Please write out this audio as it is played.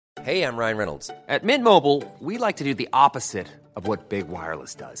Hey, I'm Ryan Reynolds. At Mint Mobile, we like to do the opposite of what Big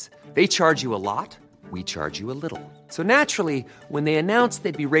Wireless does. They charge you a lot, we charge you a little. So naturally, when they announced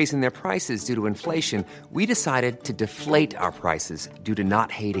they'd be raising their prices due to inflation, we decided to deflate our prices due to not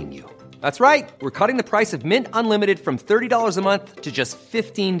hating you. That's right. We're cutting the price of Mint Unlimited from $30 a month to just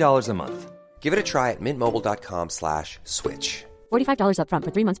 $15 a month. Give it a try at mintmobile.com/switch. $45 up front for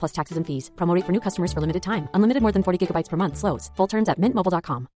 3 months plus taxes and fees. Promo rate for new customers for limited time. Unlimited more than 40 gigabytes per month. Slows full terms at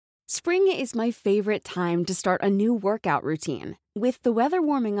mintmobile.com. Spring is my favorite time to start a new workout routine. With the weather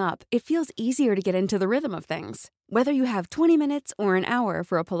warming up, it feels easier to get into the rhythm of things. Whether you have 20 minutes or an hour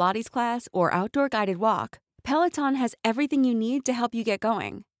for a Pilates class or outdoor guided walk, Peloton has everything you need to help you get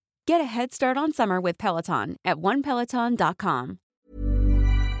going. Get a head start on summer with Peloton at onepeloton.com.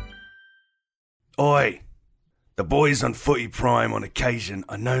 Oi! The boys on Footy Prime on occasion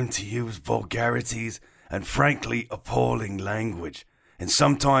are known to use vulgarities and frankly appalling language, and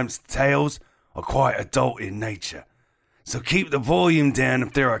sometimes tales are quite adult in nature. So keep the volume down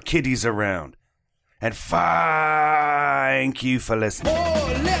if there are kiddies around. And thank you for listening.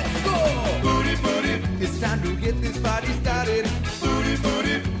 Oh, let's go! Booty, booty, it's time to get this party started. Booty,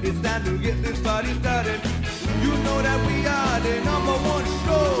 booty, it's time to get this party started. You know that we are the number one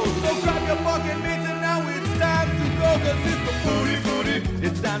show. So grab your fucking mitts and now it's time to go. Cause it's the booty, booty,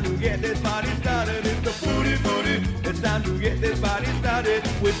 it's time to get this party started. It's the booty, booty, it's time to get this party started.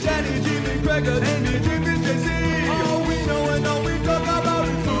 With Danny, Jimmy, Gregor, Andy, Jimmy, JC. All we know and all we talk about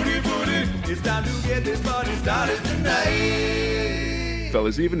is booty, booty. It's time to get this party started tonight.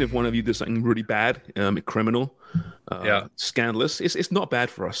 Fellas, even if one of you does something really bad, criminal, scandalous, it's not bad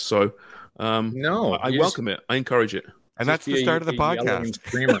for us. So, no, I welcome it. I encourage it. And that's the start of the podcast.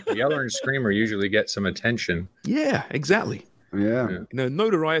 Yeller and Screamer usually get some attention. Yeah, exactly. Yeah. You know,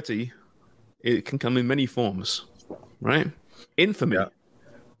 notoriety, it can come in many forms, right? Infamy,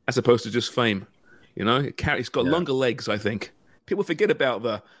 as opposed to just fame. You know, it's got longer legs, I think. People forget about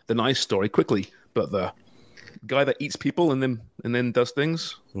the nice story quickly, but the guy that eats people and then does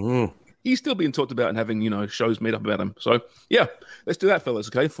things, he's still being talked about and having, shows made up about him. So, yeah, let's do that, fellas,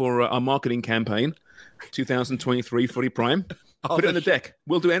 okay, for our marketing campaign, 2023 Footy Prime. Put it on the deck.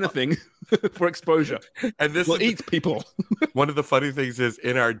 We'll do anything for exposure. And we'll eat people. One of the funny things is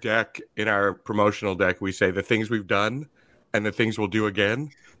in our promotional deck, we say the things we've done and the things we'll do again.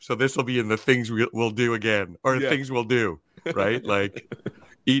 So this will be in the things we'll do again, or the things we'll do, right? Like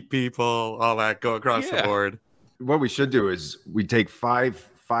eat people, all that, go across the board. What we should do is we take five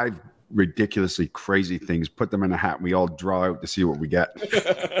ridiculously crazy things, put them in a hat, and we all draw out to see what we get.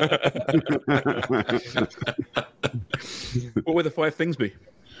 What would the 5 things be?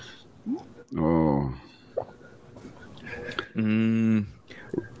 Oh.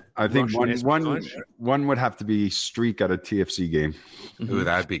 I think one would have to be streak at a TFC game. Ooh,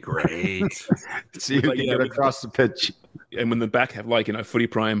 that'd be great. See who can get across the pitch. And when the back have Footy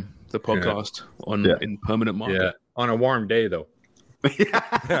Prime, the podcast in permanent market. Yeah, on a warm day though.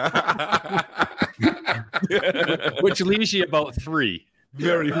 Which leaves you about 3.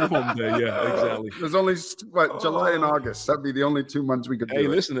 Very warm day, yeah, exactly. There's only July and August. That'd be the only 2 months we could do. Hey,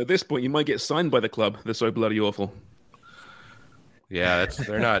 listen, at this point, you might get signed by the club. They're so bloody awful. Yeah,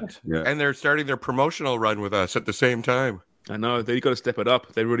 they're not. And they're starting their promotional run with us at the same time. I know. They've got to step it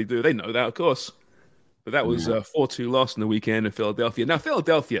up. They really do. They know that, of course. But that was 4-2 loss in the weekend in Philadelphia. Now,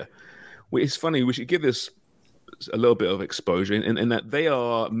 Philadelphia, it's funny. We should give this a little bit of exposure in that they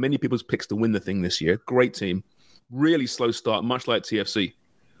are many people's picks to win the thing this year. Great team. Really slow start, much like TFC,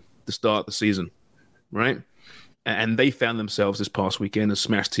 to start the season, right? And they found themselves this past weekend and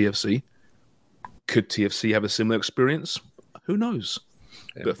smashed TFC. Could TFC have a similar experience? Who knows?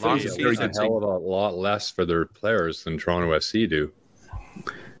 But Philly's a very good team. A lot less for their players than Toronto FC do.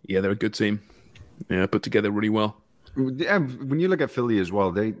 Yeah, they're a good team. Yeah, put together really well. Yeah, when you look at Philly as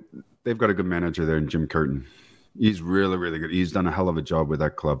well, they've got a good manager there in Jim Curtin. He's really, really good. He's done a hell of a job with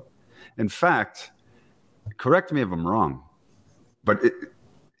that club. In fact, correct me if I'm wrong, but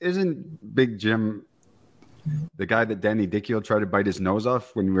isn't Big Jim the guy that Danny Dicchio tried to bite his nose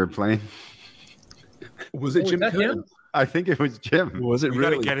off when we were playing? Was it Jim Curtin? I think it was Jim. Was it we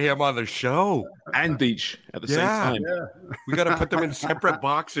really? We got to get him on the show. And Beach at the same time. Yeah. We got to put them in separate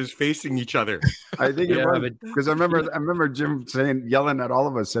boxes facing each other. I think it was because I remember Jim yelling at all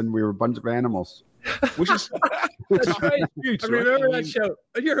of us, and we were a bunch of animals. Which is that's right. I remember that show.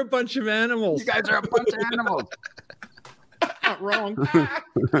 You're a bunch of animals. You guys are a bunch of animals. Not wrong.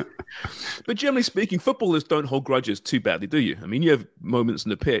 But generally speaking, footballers don't hold grudges too badly, do you? I mean, you have moments in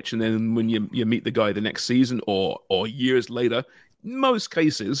the pitch, and then when you meet the guy the next season or years later, most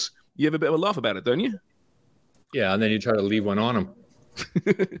cases, you have a bit of a laugh about it, don't you? Yeah, and then you try to leave one on him.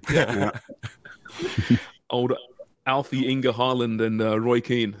 Old Alfie Inga Haaland and Roy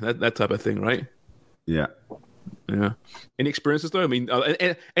Keane, that type of thing, right? Yeah. Yeah. Any experiences though? I mean,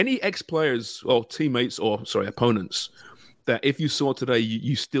 any ex-players or teammates or opponents that if you saw today,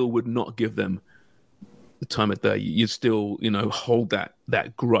 you still would not give them the time of day. You still, hold that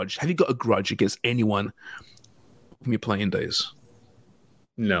grudge. Have you got a grudge against anyone from your playing days?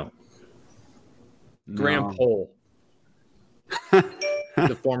 No. Graham Pohl,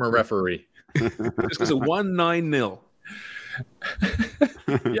 the former referee. Just because of 1-9-0.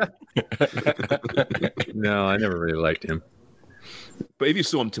 Yeah. No, I never really liked him. But if you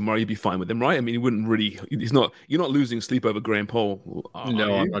saw him tomorrow, you'd be fine with him, right? I mean, he wouldn't really. You're not losing sleep over Graham Pohl.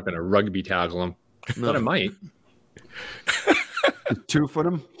 No, I'm not going to rugby tackle him. No. But I might. 2-foot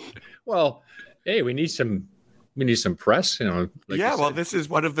him. Well, hey, we need some press, Well, this is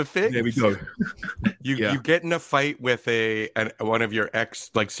one of the things. There we go. You get in a fight with one of your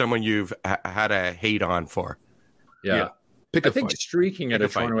ex, like someone you've had a hate on for. Yeah. I think streaking at a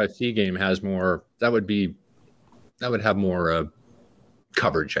Toronto FC game has more. That would have more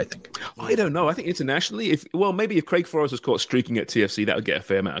coverage, I think. I don't know. I think internationally, maybe if Craig Forrest was caught streaking at TFC, that would get a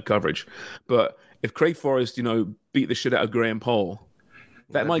fair amount of coverage. But if Craig Forrest, beat the shit out of Graham Pohl,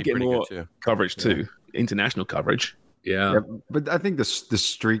 that might get more coverage too. International coverage. Yeah. But I think the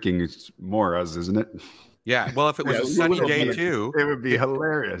streaking is more us, isn't it? Yeah. Well, if it was a sunny day too, it would be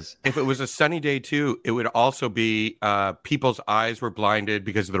hilarious. If it was a sunny day too, it would also be people's eyes were blinded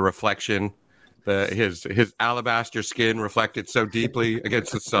because of the reflection. His alabaster skin reflected so deeply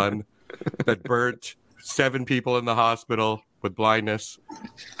against the sun that burnt 7 people in the hospital with blindness.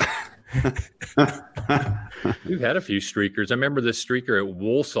 We've had a few streakers. I remember this streaker at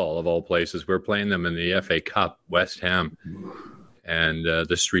Walsall, of all places. We were playing them in the FA Cup, West Ham, and the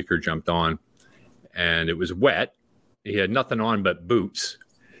streaker jumped on, and it was wet. He had nothing on but boots,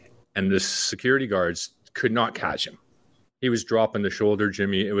 and the security guards could not catch him. He was dropping the shoulder,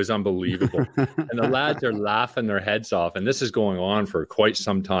 Jimmy. It was unbelievable. And the lads are laughing their heads off, and this is going on for quite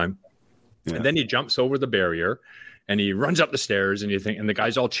some time. Yeah. And then he jumps over the barrier, and he runs up the stairs, and and the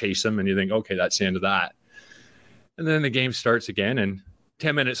guys all chase him, and you think, okay, that's the end of that. And then the game starts again, and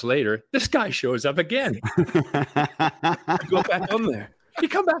 10 minutes later, this guy shows up again. Go back on there. He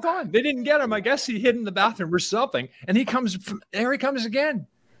come back on. They didn't get him. I guess he hid in the bathroom or something. And he comes again,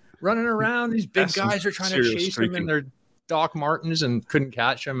 running around. These big guys are trying to chase him in their Doc Martens and couldn't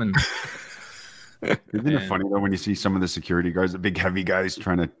catch him. And isn't it funny though when you see some of the security guards, the big heavy guys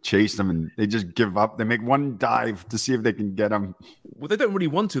trying to chase them, and they just give up. They make one dive to see if they can get him. Well, they don't really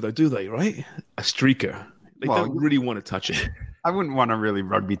want to though, do they? Right? A streaker. They don't really want to touch it. I wouldn't want to really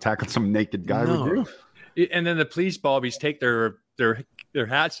rugby tackle some naked guy, would you? And then the police bobbies take their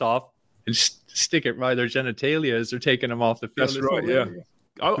hats off and stick it by their genitalia as they're taking them off the field. That's right, yeah.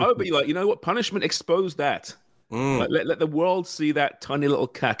 I would be like, you know what? Punishment, expose that. Like, let the world see that tiny little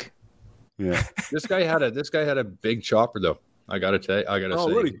cack. Yeah. This guy had a big chopper though. I gotta say.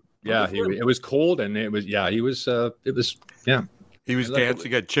 Really? Yeah, it was cold, and it was He was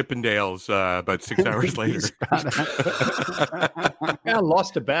dancing at Chippendales about 6 hours later. I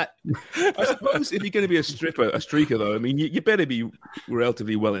lost a bet. I suppose if you're going to be a streaker, though, I mean, you better be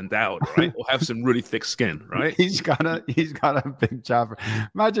relatively well endowed, right? Or have some really thick skin, right? He's got a big chopper.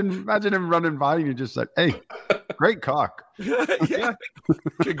 Imagine him running by and you're just like, hey, great cock. Yeah.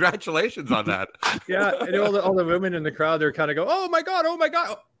 Congratulations on that. Yeah, and all the women in the crowd, they're kind of go, oh my God, oh my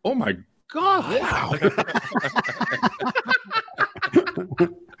God, oh my God. Wow.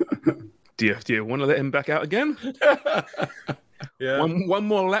 Do you want to let him back out again? Yeah. One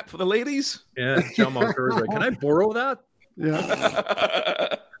more lap for the ladies? Yeah. John Moncur's like, can I borrow that?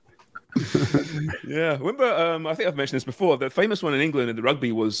 Yeah. Yeah. Remember, I think I've mentioned this before. The famous one in England in the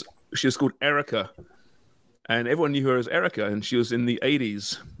rugby she was called Erica. And everyone knew her as Erica. And she was in the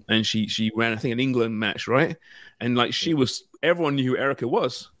 80s. And she ran, I think, an England match, right? And everyone knew who Erica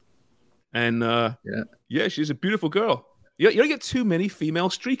was. And yeah, she's a beautiful girl. You don't get too many female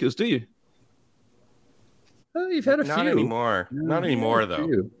streakers, do you? You've had a few. Not anymore. Not anymore,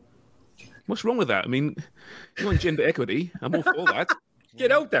 though. What's wrong with that? I mean, you want gender equity. I'm all for that.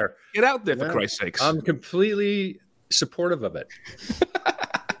 Get out there. Get out there, for Christ's sakes. I'm completely supportive of it.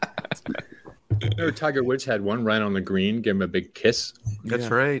 Remember Tiger Woods had one right on the green, give him a big kiss? That's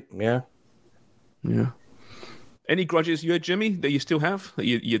right. Yeah. Yeah. Any grudges you had, Jimmy, that you still have that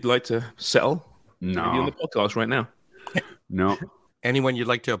you'd like to settle? No. Maybe on the podcast right now. No. Anyone you'd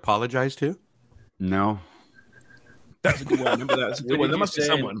like to apologize to? No. That's a good one. Remember that. That's a good one. There must be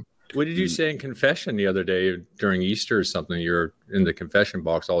someone. What did you say in confession the other day during Easter or something? You're in the confession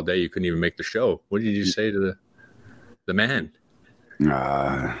box all day. You couldn't even make the show. What did you say to the man?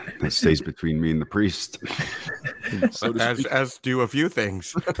 That stays between me and the priest. So as do a few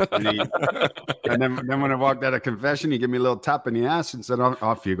things. And then when I walked out of confession, he gave me a little tap in the ass and said,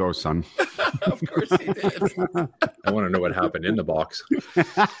 off you go, son. Of course he did. I want to know what happened in the box.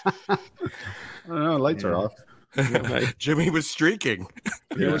 I don't know, lights are off. Jimmy was streaking.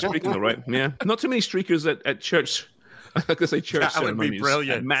 He was streaking, all right. Yeah. Not too many streakers at church. I could say church That would be ceremonies.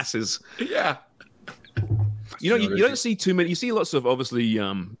 brilliant. At masses. Yeah. You don't see too many. You see lots of obviously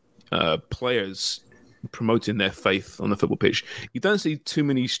players promoting their faith on the football pitch. You don't see too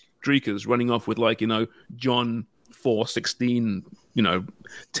many streakers running off with John 4:16,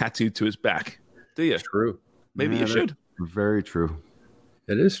 tattooed to his back. Do you? True. Maybe you should. Very true.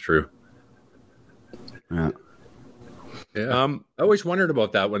 It is true. Yeah. Yeah. I always wondered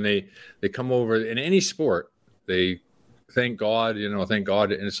about that when they come over in any sport. They thank God, thank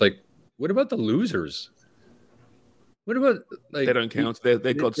God, and it's like, what about the losers? What about they don't count? Their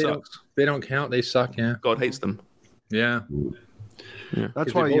God sucks. They don't count. They suck. Yeah. God hates them. Yeah.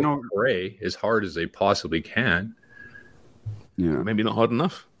 That's why pray as hard as they possibly can. Yeah. Maybe not hard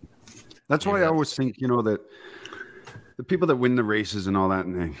enough. That's why I always think, that the people that win the races and all that,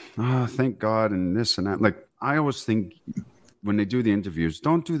 and they, thank God, and this and that. Like, I always think when they do the interviews,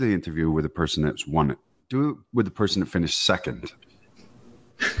 don't do the interview with the person that's won it. Do it with the person that finished second.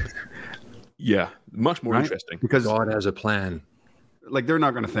 Yeah, much more interesting. Because God has a plan. Like, they're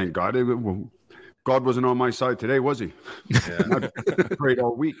not going to thank God. God wasn't on my side today, was he? Yeah. I prayed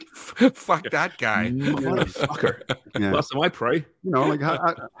all week. Fuck that guy. Motherfucker. Yeah. Last time I pray.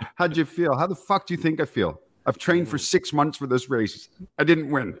 How'd you feel? How the fuck do you think I feel? I've trained for 6 months for this race. I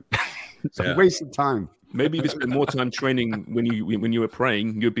didn't win. It's a waste of time. Maybe if you spent more time training when you were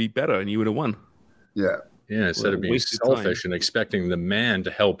praying, you'd be better and you would have won. Yeah. Yeah, instead of being selfish and expecting the man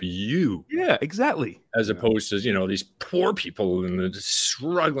to help you. Yeah, exactly. As opposed to, these poor people and they're just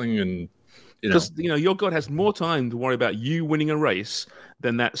struggling and, Because, your God has more time to worry about you winning a race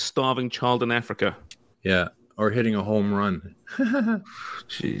than that starving child in Africa. Yeah, or hitting a home run.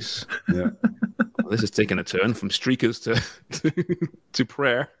 Jeez. Yeah. This is taking a turn from streakers to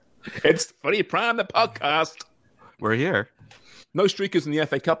prayer. It's Footy Prime, the podcast. We're here. No streakers in the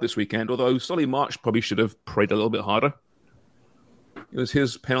FA Cup this weekend, although Solly March probably should have prayed a little bit harder. It was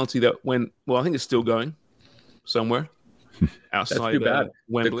his penalty that went, I think it's still going somewhere outside. That's too bad.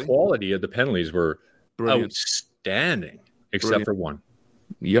 Wembley. The quality of the penalties were brilliant. Outstanding, except for one.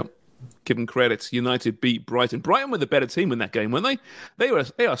 Yep. Give them credit. United beat Brighton. Brighton were the better team in that game, weren't they?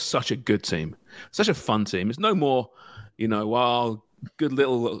 They are such a good team. Such a fun team. It's no more, good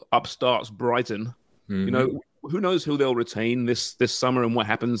little upstarts Brighton. Mm-hmm. Who knows who they'll retain this summer and what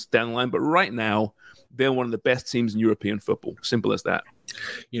happens down the line. But right now, they're one of the best teams in European football. Simple as that.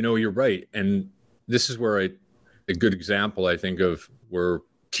 You're right. And this is where a good example, I think, of where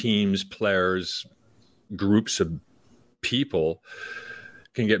teams, players, groups of people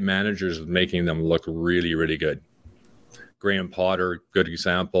can get managers making them look really, really good. Graham Potter, good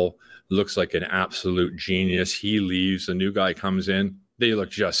example, looks like an absolute genius. He leaves, a new guy comes in, they look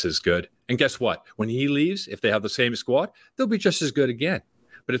just as good. And guess what? When he leaves, if they have the same squad, they'll be just as good again.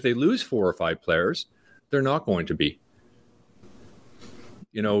 But if they lose 4 or 5 players, they're not going to be.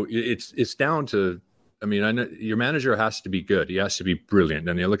 It's down to, I know your manager has to be good. He has to be brilliant.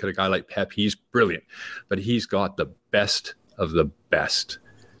 And you look at a guy like Pep, he's brilliant. But he's got the best of the best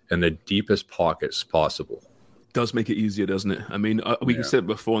and the deepest pockets possible. Does make it easier, doesn't it? We said it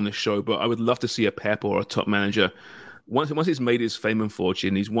before on the show, but I would love to see a Pep or a top manager. Once he's made his fame and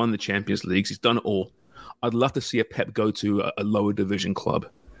fortune, he's won the Champions Leagues, he's done it all. I'd love to see a Pep go to a lower division club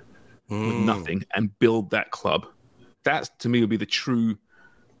with nothing and build that club. That, to me, would be the true,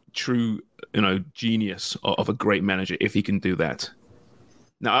 genius of a great manager if he can do that.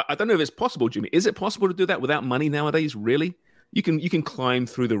 Now, I don't know if it's possible, Jimmy. Is it possible to do that without money nowadays? Really? You can climb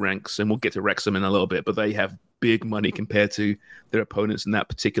through the ranks, and we'll get to Wrexham in a little bit, but they have big money compared to their opponents in that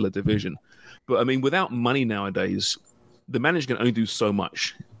particular division. But without money nowadays, the manager can only do so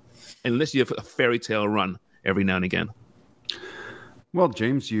much, unless you have a fairy tale run every now and again. Well,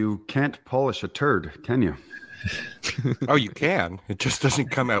 James, you can't polish a turd, can you? Oh, you can. It just doesn't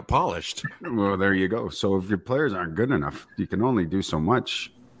come out polished. Well, there you go. So if your players aren't good enough, you can only do so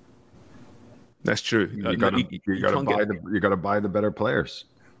much. That's true. You got to buy the better players.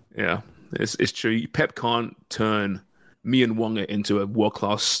 Yeah, it's true. Pep can't turn me and Wonga into a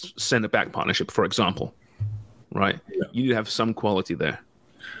world-class centre-back partnership, for example. Right? Yeah. You need to have some quality there.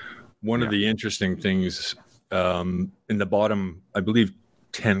 One of the interesting things in the bottom, I believe,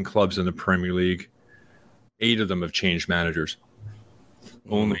 10 clubs in the Premier League, 8 of them have changed managers.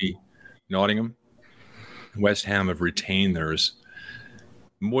 Only Nottingham, West Ham have retained theirs.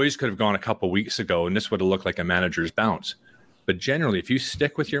 Moyes could have gone a couple weeks ago, and this would have looked like a manager's bounce. But generally, if you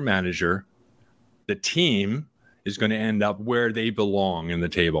stick with your manager, the team is going to end up where they belong in the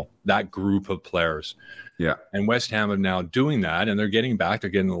table, that group of players. Yeah. And West Ham are now doing that, and they're getting back. They're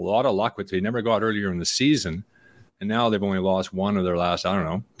getting a lot of luck, which they never got earlier in the season. And now they've only lost one of their last,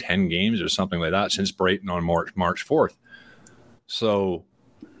 10 games or something like that since Brighton on March 4th. So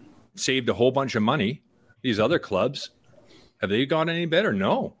saved a whole bunch of money. These other clubs, have they got any better?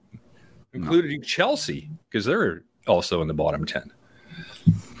 No. Including Chelsea, because they're also in the bottom 10.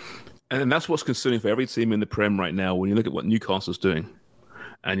 And that's what's concerning for every team in the Prem right now. When you look at what Newcastle's doing,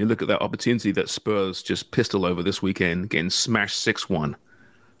 and you look at that opportunity that Spurs just pistol over this weekend, getting smashed 6-1.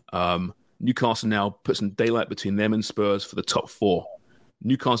 Newcastle now puts some daylight between them and Spurs for the top 4.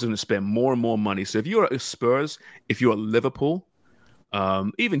 Newcastle's going to spend more and more money. So if you're at Spurs, if you're at Liverpool,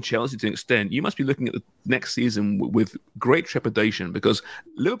 even Chelsea to an extent, you must be looking at the next season with great trepidation, because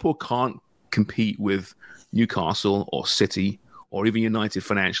Liverpool can't compete with Newcastle or City or even United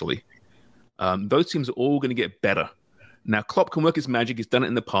financially. Those teams are all going to get better. Now, Klopp can work his magic. He's done it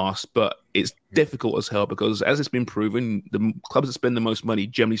in the past, but it's difficult as hell because, as it's been proven, the clubs that spend the most money,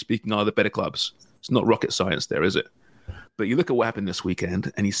 generally speaking, are the better clubs. It's not rocket science there, is it? But you look at what happened this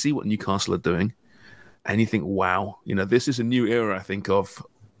weekend and you see what Newcastle are doing and you think, wow, this is a new era, I think,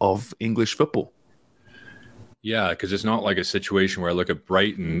 of English football. Yeah, because it's not like a situation where I look at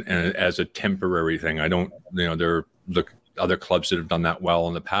Brighton as a temporary thing. I don't, there are other clubs that have done that well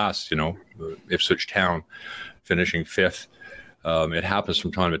in the past, Ipswich Town finishing 5th. It happens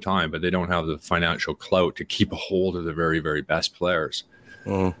from time to time, but they don't have the financial clout to keep a hold of the very, very best players.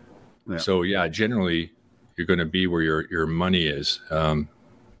 Yeah. So, generally, you're going to be where your money is. And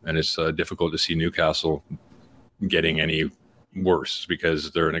it's difficult to see Newcastle getting any worse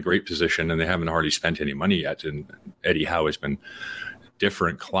because they're in a great position and they haven't hardly spent any money yet. And Eddie Howe has been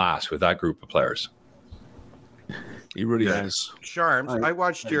different class with that group of players. He really has. Charms, I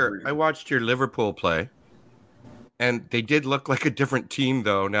watched your Liverpool play. And they did look like a different team,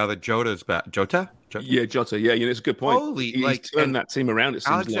 though, now that Jota's back. Jota? Yeah, Jota. Yeah, it's a good point. He's turned that team around, it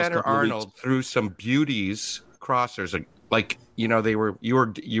seems. Alexander-Arnold threw some beauties crossers.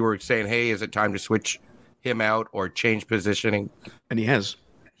 You were saying, hey, is it time to switch him out or change positioning? And he has.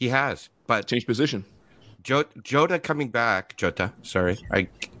 He has. But change position. Jota coming back. Jota, sorry.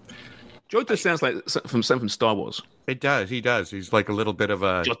 Jota sounds like something from Star Wars. It does. He does. He's like a little bit of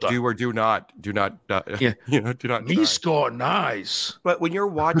a Jota. Do or do not. Do not. Yeah. Do not. He scored nice. But when you're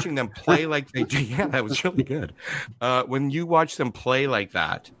watching them play like they did, yeah, that was really good. When you watch them play like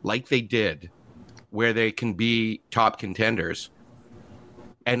that, like they did, where they can be top contenders,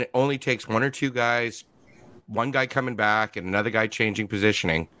 and it only takes one or two guys, one guy coming back and another guy changing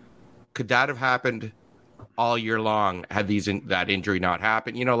positioning, could that have happened all year long had that injury not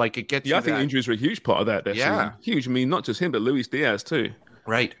happened? It gets. Yeah, I think injuries were a huge part of that. Yeah, season. Huge. I mean, not just him, but Luis Diaz too.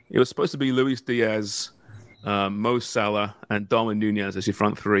 Right. It was supposed to be Luis Diaz, Mo Salah, and Darwin Nunez as your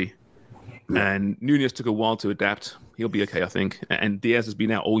front three. And Nunez took a while to adapt. He'll be okay, I think. And Diaz has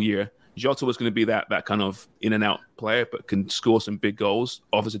been out all year. Jota was going to be that kind of in and out player, but can score some big goals.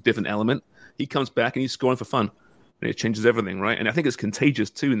 Offers a different element. He comes back and he's scoring for fun. And it changes everything, right? And I think it's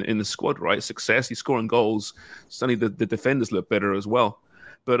contagious too in the squad, right? Success, he's scoring goals. Suddenly the defenders look better as well.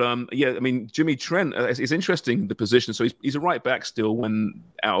 But Jimmy Trent is interesting, the position. So he's a right back still when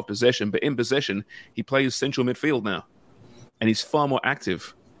out of possession, but in possession, he plays central midfield now. And he's far more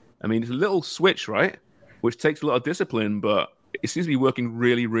active. I mean, it's a little switch, right? Which takes a lot of discipline, but it seems to be working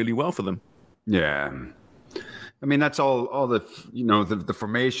really, really well for them. Yeah. I mean, that's all the, the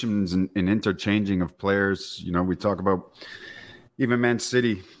formations and interchanging of players. We talk about even Man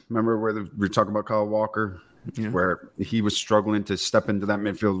City. Remember where we talk about Kyle Walker, where he was struggling to step into that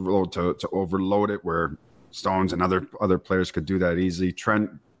midfield role to overload it, where Stones and other players could do that easily.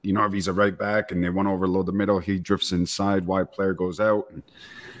 Trent, if he's a right back and they want to overload the middle, he drifts inside, wide player goes out,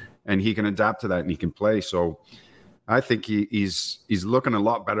 and he can adapt to that and he can play. So I think he's looking a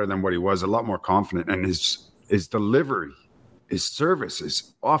lot better than what he was, a lot more confident, and his delivery, his service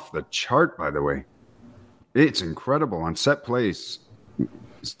is off the chart, by the way. It's incredible on set plays.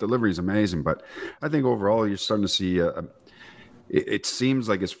 His delivery is amazing, but I think overall you're starting to see it seems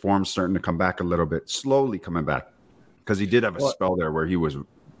like his form's starting to come back a little bit, slowly coming back, because he did have a spell there where he was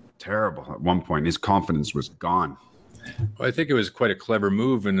terrible at one point. His confidence was gone. Well, I think it was quite a clever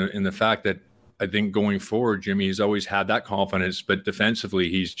move in the fact that I think going forward, Jimmy, he's always had that confidence, but defensively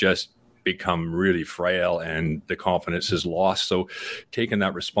he's just become really frail and the confidence is lost. So taking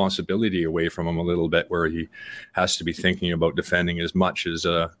that responsibility away from him a little bit, where he has to be thinking about defending as much as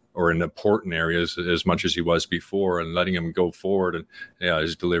or in important areas as much as he was before, and letting him go forward. And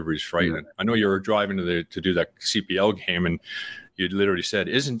his delivery is frightening. I know you were driving to do that CPL game, and you literally said,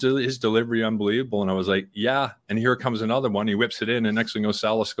 "Isn't his delivery unbelievable?" And I was like, "Yeah." And here comes another one. He whips it in, and next thing goes,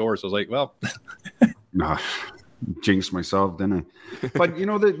 Salah scores. I was like, "Well, nah, jinxed myself, didn't I?" But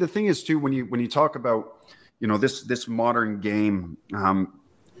the thing is too, when you talk about this modern game,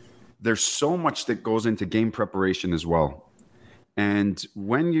 there's so much that goes into game preparation as well. And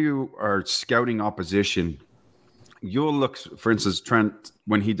when you are scouting opposition, you'll look, for instance, Trent,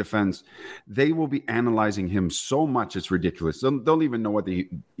 when he defends, they will be analyzing him so much it's ridiculous. They'll even know what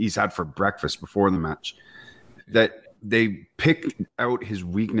he's had for breakfast before the match, that they pick out his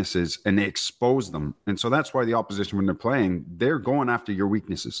weaknesses and they expose them. And so that's why the opposition, when they're playing, they're going after your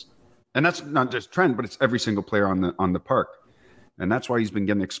weaknesses. And that's not just Trent, but it's every single player on the park. And that's why he's been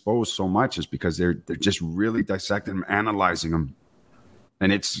getting exposed so much, is because they're just really dissecting him, analyzing him.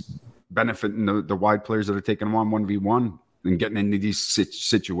 And it's benefiting the wide players that are taking him on 1v1 and getting into these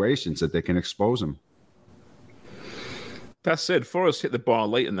situations that they can expose him. That said, Forest hit the bar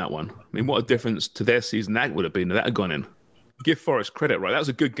late in that one. I mean, what a difference to their season that would have been if that had gone in. Give Forest credit, right? That was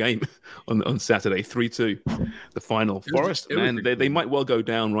a good game on Saturday, 3-2, the final. Forest, man, they might well go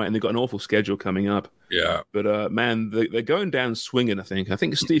down, right? And they've got an awful schedule coming up. Yeah. But, man, they're going down swinging, I think. I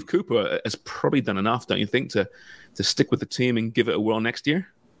think Steve Cooper has probably done enough, don't you think, to stick with the team and give it a whirl next year?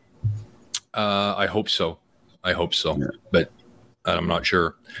 I hope so. Yeah. But I'm not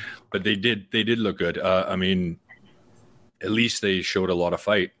sure. But they did look good. I mean, at least they showed a lot of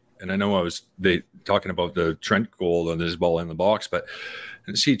fight. And I know they talking about the Trent goal and his ball in the box, but I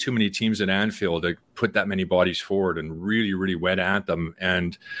didn't see too many teams at Anfield that put that many bodies forward and really, really went at them.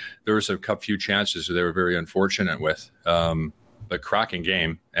 And there was a few chances that they were very unfortunate with. But cracking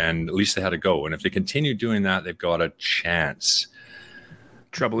game, and at least they had a go. And if they continue doing that, they've got a chance.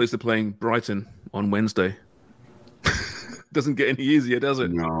 Trouble is they're playing Brighton on Wednesday. Doesn't get any easier, does it?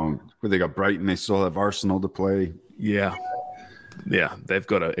 No. They got Brighton. They still have Arsenal to play. Yeah, they've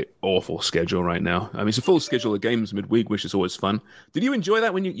got an awful schedule right now. I mean, it's a full schedule of games midweek, which is always fun. Did you enjoy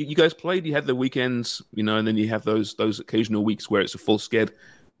that when you guys played? You had the weekends, and then you have those occasional weeks where it's a full sched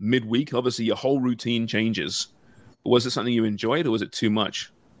midweek. Obviously, your whole routine changes. Was it something you enjoyed, or was it too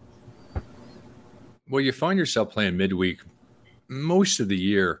much? Well, you find yourself playing midweek most of the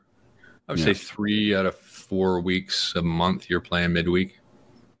year. I would say 3 out of 4 weeks a month you're playing midweek.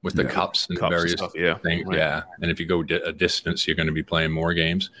 With the cups and various stuff, things. Right. Yeah. And if you go a distance, you're going to be playing more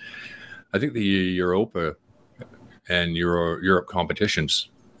games. I think the Europa and Europe competitions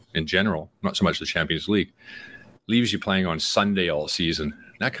in general, not so much the Champions League, leaves you playing on Sunday all season.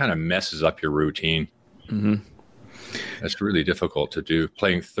 That kind of messes up your routine. Mm-hmm. That's really difficult to do.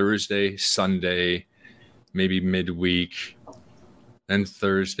 Playing Thursday, Sunday, maybe midweek, then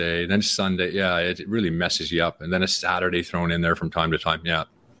Thursday, then Sunday. Yeah, it really messes you up. And then a Saturday thrown in there from time to time. Yeah.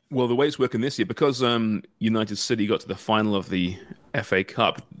 Well, the way it's working this year, because United City got to the final of the FA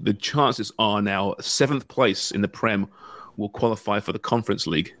Cup, the chances are now 7th place in the Prem will qualify for the Conference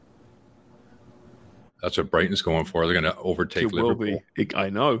League. That's what Brighton's going for. They're going to overtake Liverpool. I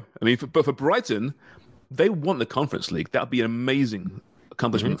know. I mean, but for Brighton, they want the Conference League. That would be an amazing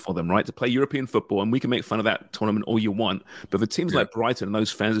accomplishment for them, right? To play European football, and we can make fun of that tournament all you want. But for teams like Brighton and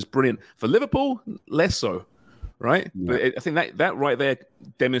those fans, it's brilliant. For Liverpool, less so. Right? Yeah. But I think that right there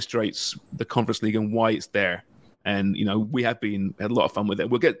demonstrates the Conference League and why it's there. And, we had a lot of fun with it.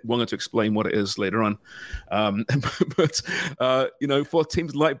 We'll get Wonga to explain what it is later on. But for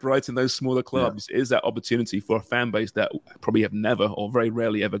teams like Brighton, those smaller clubs, is that opportunity for a fan base that probably have never or very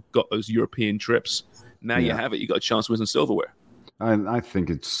rarely ever got those European trips. Now you have it. You got a chance to win some silverware. I think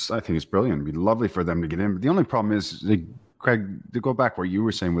it's brilliant. It'd be lovely for them to get in. But the only problem is, Craig, to go back where you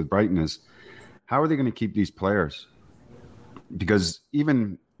were saying with Brighton is, how are they going to keep these players? Because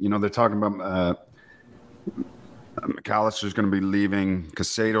even, they're talking about McAllister's going to be leaving.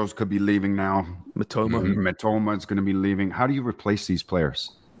 Casados could be leaving now. Matoma is going to be leaving. How do you replace these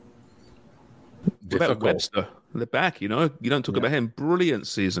players? What about Webster? The back, you don't talk about him. Brilliant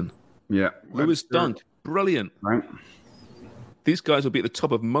season. Yeah. Lewis Dunk, brilliant. Right. These guys will be at the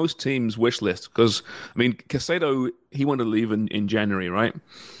top of most teams' wish list because, Casado, he wanted to leave in January, right?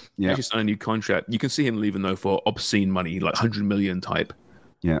 Yeah. He signed a new contract. You can see him leaving, though, for obscene money, like 100 million type.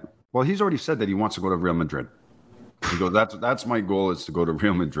 Yeah. Well, he's already said that he wants to go to Real Madrid. He goes, that's my goal, is to go to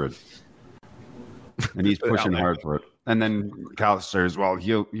Real Madrid. And he's pushing hard for it. And then McAllister as well,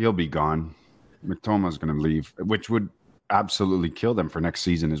 he'll be gone. McTominay's going to leave, which would absolutely kill them for next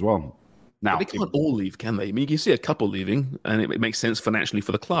season as well. Now they can't all leave, can they? I mean, you can see a couple leaving, and it makes sense financially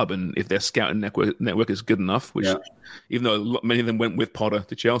for the club. And if their scouting network is good enough, which, even though many of them went with Potter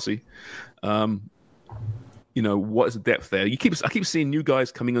to Chelsea, what is the depth there? I keep seeing new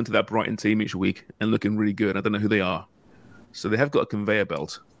guys coming onto that Brighton team each week and looking really good. I don't know who they are, so they have got a conveyor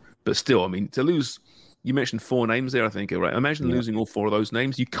belt. But still, I mean, to lose, you mentioned 4 names there, I think, right? Imagine losing all 4 of those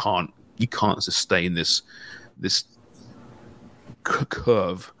names. You can't sustain this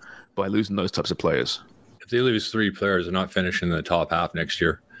curve by losing those types of players. If they lose 3 players, they're not finishing in the top half next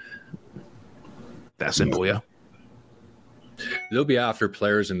year. That's simple, yeah. They'll be after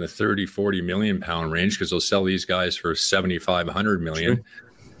players in the 30, 40 million pound range because they'll sell these guys for 75, 100 million. Sure.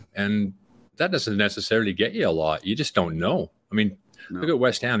 And that doesn't necessarily get you a lot. You just don't know. I mean, look at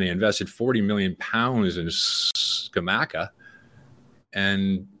West Ham. They invested 40 million pounds in Scamacca,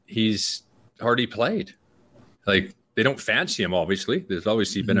 and he's hardly played. Like, they don't fancy him, obviously. There's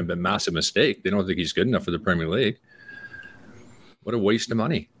obviously been a massive mistake. They don't think he's good enough for the Premier League. What a waste of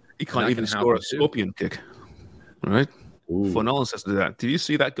money. He can't even score a scorpion kick. All right? Fornals has to do that. Did you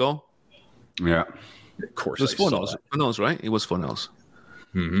see that goal? Yeah. Of course. It was Fornals, right? It was Fornals.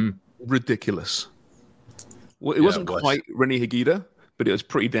 Mm-hmm. Ridiculous. Well, it wasn't quite René Higuita, but it was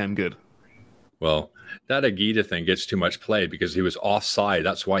pretty damn good. Well, that Higuita thing gets too much play because he was offside.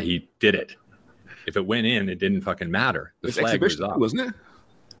 That's why he did it. If it went in, it didn't fucking matter. The flag was up, wasn't it?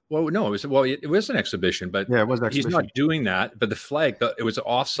 Well, no, it was an exhibition, but it was exhibition. He's not doing that. But the flag, it was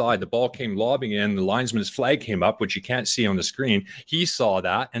offside. The ball came lobbing in. The linesman's flag came up, which you can't see on the screen. He saw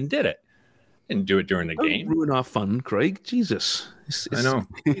that and did it. Didn't do it during the game. Don't ruin our fun, Craig. Jesus. I know.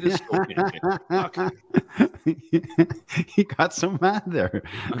 He got so mad there.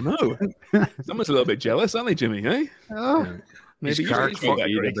 I know. Someone's a little bit jealous, aren't they, Jimmy? Hey? Oh. Yeah. Maybe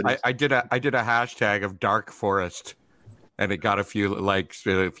I did a hashtag of Dark Forest, and it got a few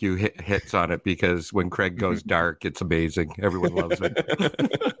hits on it because when Craig goes dark, it's amazing. Everyone loves it.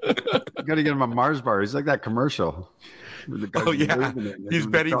 You got to get him a Mars bar. He's like that commercial. Oh yeah, he's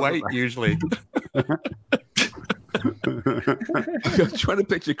Betty White usually. I'm trying to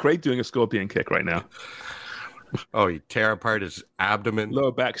picture Craig doing a scorpion kick right now. Oh, he tear apart his abdomen.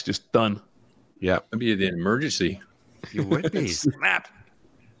 Lower back's just done. Yeah, that'd be the emergency. You would be. Snap.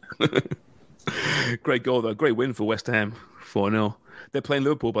 Great goal, though. Great win for West Ham, 4-0. They're playing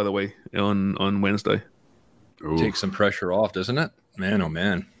Liverpool, by the way, on Wednesday. Take some pressure off, doesn't it? Man, oh,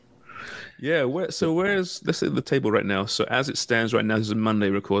 man. Yeah, where's let's see the table right now. So as it stands right now, this is a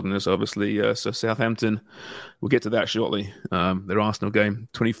Monday recording this, obviously. So Southampton, we'll get to that shortly. Their Arsenal game,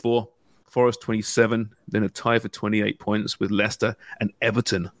 24. Forest, 27. Then a tie for 28 points with Leicester and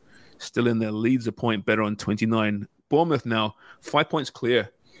Everton. Still in there. Leeds a point better on 29. Bournemouth now 5 points clear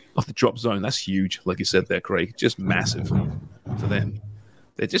off the drop zone. That's huge, like you said there, Craig. Just massive for them.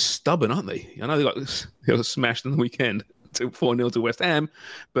 They're just stubborn, aren't they? I know they got smashed in the weekend to 4-0 to West Ham,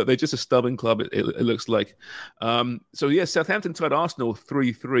 but they're just a stubborn club, it looks like. Southampton tied Arsenal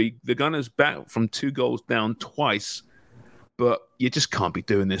 3-3. The Gunners back from 2 goals down twice, but you just can't be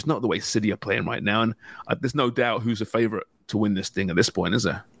doing this. Not the way City are playing right now, and there's no doubt who's a favourite to win this thing at this point, is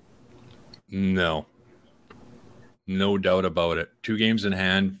there? No doubt about it. 2 games in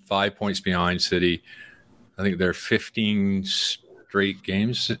hand, 5 points behind City. I think they're 15 straight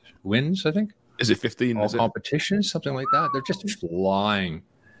games wins, I think. Is it 15? All competitions, something like that. They're just flying.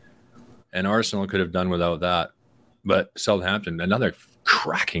 And Arsenal could have done without that. But Southampton, another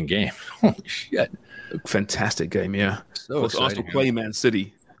cracking game. Holy shit. Fantastic game, yeah. So Arsenal play Man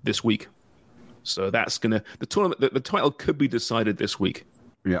City this week. So that's going to... The tournament, the title could be decided this week.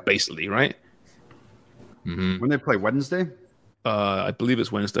 Yeah. Basically, right? Mm-hmm. When they play Wednesday? I believe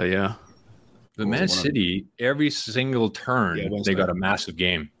it's Wednesday, yeah. The Man City, every single turn, they got a massive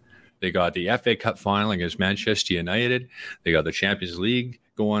game. They got the FA Cup final against Manchester United. They got the Champions League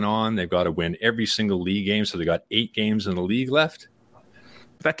going on. They've got to win every single league game. So they got 8 games in the league left.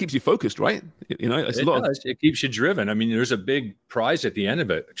 But that keeps you focused, right? It keeps you driven. I mean, there's a big prize at the end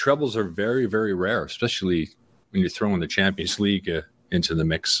of it. Trebles are very, very rare, especially when you're throwing the Champions League into the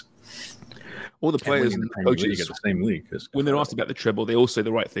mix. All the players and the coaches at the same league. When they're asked about the treble, they all say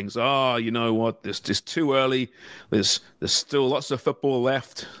the right things. You know what? This is too early. There's still lots of football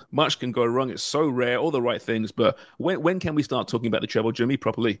left. Much can go wrong. It's so rare. All the right things. But when can we start talking about the treble, Jimmy,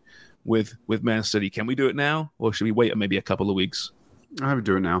 properly with Man City? Can we do it now, or should we wait maybe a couple of weeks? I would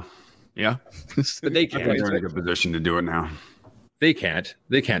do it now. Yeah, but they can't. They're in a good position to do it now. They can't.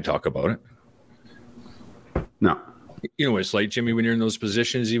 They can't talk about it. No. You know what it's like, Jimmy, when you're in those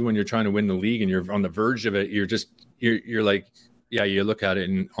positions, even when you're trying to win the league and you're on the verge of it, you're like, yeah, you look at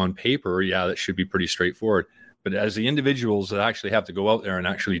it on paper, yeah, that should be pretty straightforward. But as the individuals that actually have to go out there and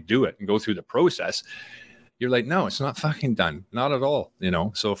actually do it and go through the process, you're like, no, it's not fucking done. Not at all.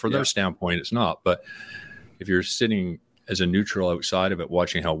 So from their standpoint, it's not. But if you're sitting as a neutral outside of it,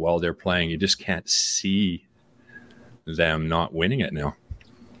 watching how well they're playing, you just can't see them not winning it now.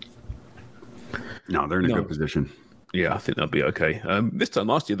 No, they're in a good position. Yeah, I think they'll be okay. This time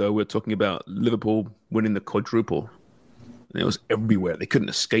last year, though, we were talking about Liverpool winning the quadruple. And it was everywhere. They couldn't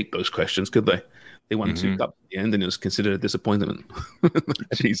escape those questions, could they? They won 2 cups at the end, and it was considered a disappointment.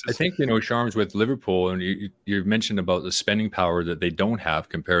 Jesus. I think, Sharms, with Liverpool, and you mentioned about the spending power that they don't have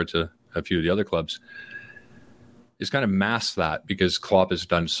compared to a few of the other clubs. It's kind of masked that because Klopp has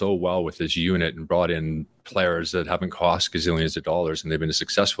done so well with his unit and brought in players that haven't cost gazillions of dollars, and they've been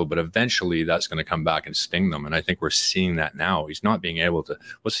successful. But eventually that's going to come back and sting them. And I think we're seeing that now. He's not being able to.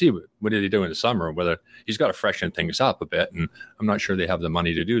 We'll see what did he do in the summer, whether he's got to freshen things up a bit. And I'm not sure they have the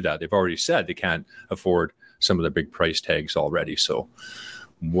money to do that. They've already said they can't afford some of the big price tags already. So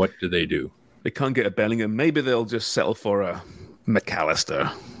what do? They can't get a Bellingham. Maybe they'll just settle for a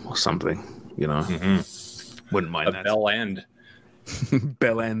McAllister or something, Wouldn't mind that. Bell End.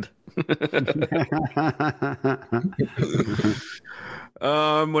 Bell End.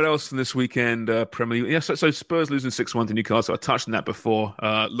 What else from this weekend? Premier League. Yeah, so Spurs losing 6-1 to Newcastle. I touched on that before.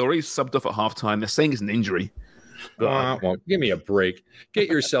 Lloris subbed off at halftime. They're saying it's an injury. Well, give me a break. Get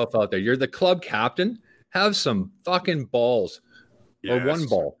yourself out there. You're the club captain. Have some fucking balls. Yes. Or one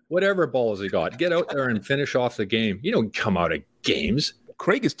ball. Whatever balls he got. Get out there and finish off the game. You don't come out of games.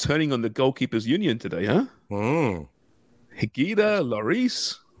 Craig is turning on the goalkeepers union today, huh? Higuita,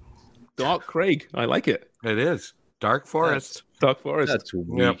 Lloris, Dark Craig. I like it. It is. Dark Forest. Dark Forest. That's weak.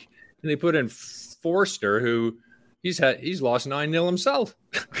 Yep. And they put in Forster, who he's lost 9-0 himself.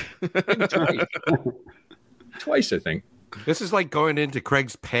 Twice, I think. This is like going into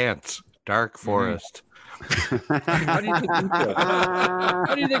Craig's pants. Dark Forest. How do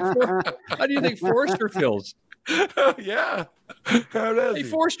you think Forster feels? Yeah. How does Hey,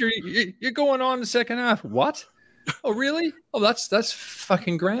 Forster, you're going on the second half. What? Oh, really? Oh, that's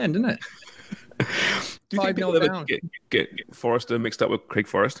fucking grand, isn't it? Do you think people ever get Forrester mixed up with Craig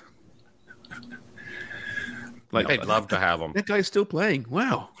Forrest? I'd love to have him. That guy's still playing.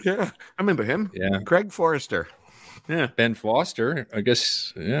 Wow. Yeah. I remember him. Yeah. Craig Forrester. Yeah. Ben Foster, I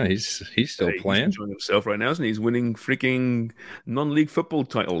guess, he's still playing. He's enjoying himself right now, isn't he? He's winning freaking non-league football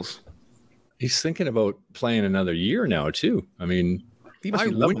titles. He's thinking about playing another year now, too. I mean, he must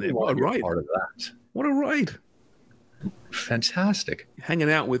be loving it. What a ride. Part of that. What a ride. Fantastic.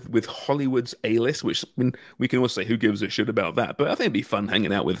 Hanging out with Hollywood's A-list, which we can all say who gives a shit about that. But I think it'd be fun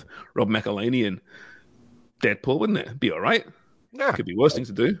hanging out with Rob McElhenney and Deadpool, wouldn't it? Be all right. Yeah. Could be worse things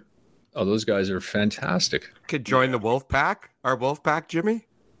to do. Oh, those guys are fantastic. Could join the Wolf Pack. Our Wolf Pack, Jimmy.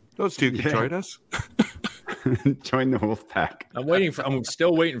 Those two could join us. Join the Wolf Pack. I'm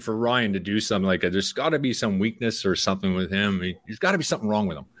still waiting for Ryan to do something like that. There's got to be some weakness or something with him. There's got to be something wrong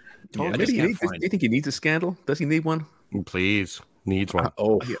with him. Yeah, do you think he needs a scandal? Does he need one? Please, needs one.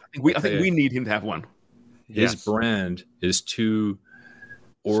 I think we need him to have one. His brand is too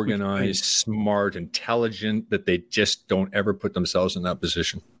organized, smart, intelligent, that they just don't ever put themselves in that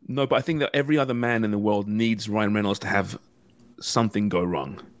position. No, but I think that every other man in the world needs Ryan Reynolds to have something go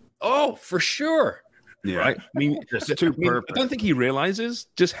wrong. Oh, for sure. Yeah. Right? I mean, I don't think he realizes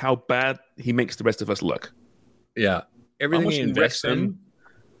just how bad he makes the rest of us look. Yeah. Everything he invests in.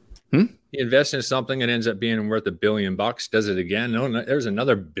 He invests in something and ends up being worth $1 billion. Does it again? No, there's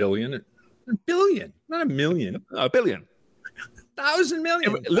another billion. $1 billion, not $1 million. $1 billion. 1,000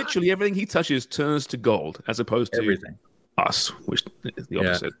 million. Literally everything he touches turns to gold, as opposed to everything. Us, which is the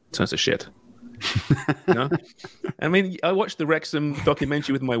opposite, turns to shit. No? I mean, I watched the Wrexham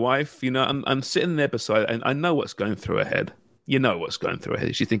documentary with my wife. I'm sitting there beside, and I know what's going through her head. You know what's going through her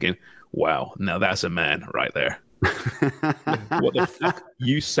head. She's thinking, "Wow, now that's a man right there." What the fuck?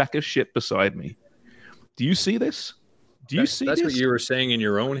 You sack of shit beside me. Do you see this? Do you see that's this? What you were saying in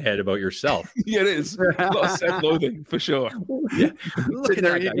your own head about yourself. Yeah, it is. A lot of self-loathing, for sure. Yeah. Look at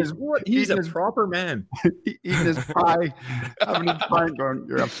that guy. He's a proper man. Eating his pie, having his pie going,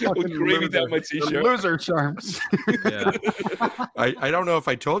 you're a fucking gravy down my t-shirt. Loser, Sharms. Yeah. I don't know if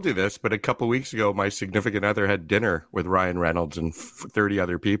I told you this, but a couple weeks ago, my significant other had dinner with Ryan Reynolds and 30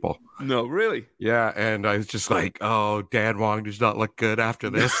 other people. No, really? Yeah, and I was just like, oh, Dan Wong does not look good after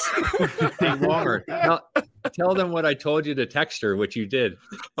this. Dan Wonger. Tell them what I told you to text her, which you did.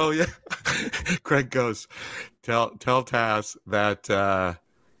 Oh, yeah. Craig goes, tell Taz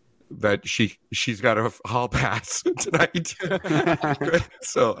that she's got a hall pass tonight.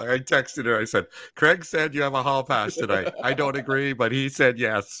 So I texted her. I said, Craig said you have a hall pass tonight. I don't agree, but he said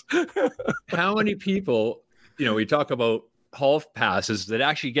yes. How many people we talk about hall passes that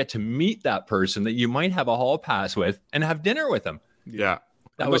actually get to meet that person that you might have a hall pass with and have dinner with them. Yeah.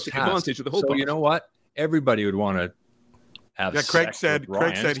 That was the advantage of the hall pass. You know what? Everybody would want to have Craig said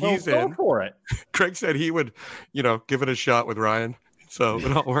he's in. Go for it. Craig said he would, give it a shot with Ryan. So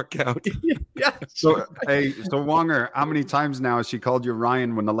it'll all work out. Yeah. So Wonger, how many times now has she called you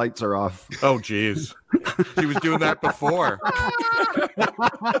Ryan when the lights are off? Oh, geez. She was doing that before.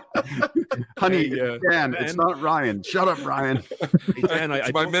 Honey, Dan, it's not Ryan. Shut up, Ryan. Hey, Dan,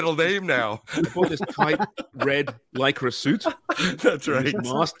 it's my middle name now. I bought this tight red Lycra suit. That's right.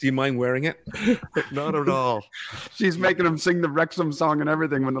 Mask, do you mind wearing it? Not at all. She's making him sing the Wrexham song and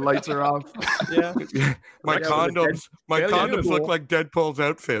everything when the lights are off. Yeah. My condoms look like Deadpool's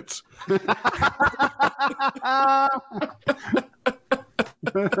outfits. You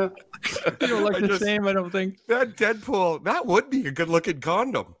don't like the same, I don't think. That Deadpool, that would be a good looking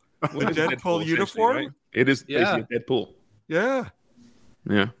condom. The Deadpool uniform. Right? It is basically Deadpool. Yeah.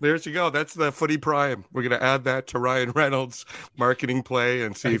 Yeah. There you go. That's the Footy Prime. We're going to add that to Ryan Reynolds' marketing play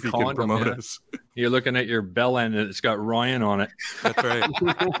and see if he can promote us. You're looking at your bell end and it's got Ryan on it. That's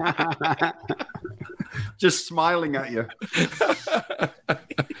right. Just smiling at you.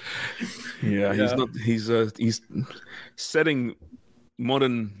 Yeah, he's setting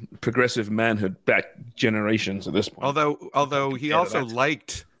modern progressive manhood back generations at this point. Although he also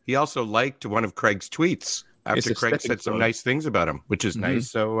liked one of Craig's tweets after Craig said some nice things about him, which is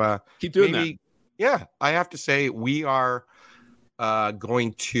nice. So keep doing that. Yeah, I have to say we are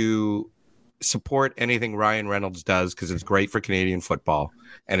going to support anything Ryan Reynolds does because it's great for Canadian football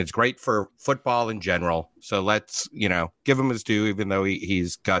and it's great for football in general. So let's, give him his due, even though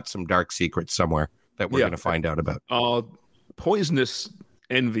he's got some dark secrets somewhere that we're going to find out about. Poisonous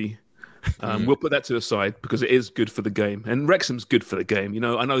envy. We'll put that to the side because it is good for the game, and Wrexham's good for the game.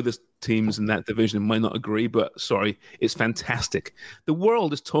 I know there's teams in that division might not agree, but sorry, it's fantastic. The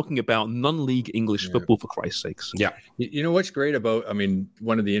world is talking about non-league English football, for Christ's sakes. Yeah. You know what's great about,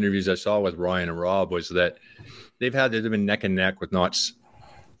 one of the interviews I saw with Ryan and Rob was that they've been neck and neck with Notts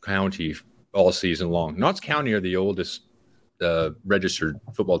County all season long. Notts County are the oldest registered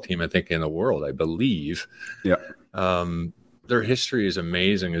football team, I think, in the world, I believe. Yeah. Their history is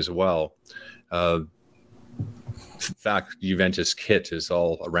amazing as well. In fact, Juventus kit is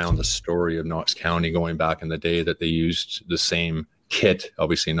all around the story of Notts County going back in the day that they used the same kit,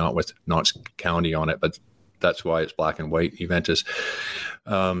 obviously not with Notts County on it, but that's why it's black and white Juventus.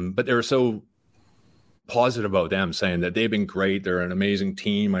 But they were so positive about them, saying that they've been great. They're an amazing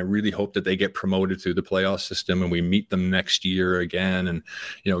team. I really hope that they get promoted through the playoff system and we meet them next year again. And,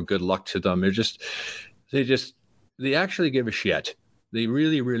 good luck to them. They actually give a shit. They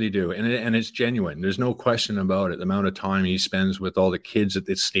really, really do. And it's genuine. There's no question about it. The amount of time he spends with all the kids at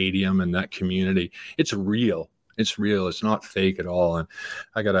the stadium and that community, it's real. It's real. It's not fake at all. And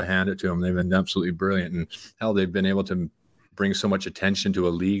I got to hand it to them. They've been absolutely brilliant. And hell, they've been able to bring so much attention to a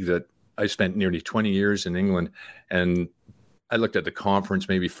league that I spent nearly 20 years in England. And I looked at the conference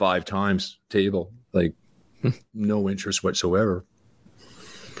maybe 5 times table, like no interest whatsoever.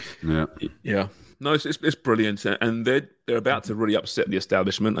 Yeah. Yeah. No, it's brilliant, and they're about to really upset the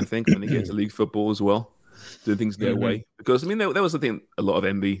establishment. I think when they get to league football as well, do things their way. Because there was a lot of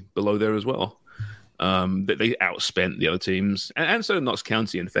envy below there as well. That they outspent the other teams, and so Notts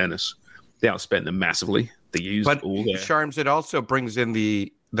County. In fairness, they outspent them massively. They used all their charms. It also brings in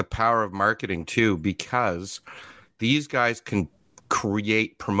the power of marketing too, because these guys can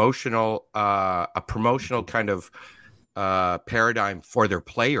create a promotional kind of paradigm for their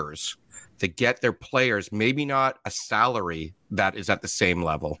players. To get their players, maybe not a salary that is at the same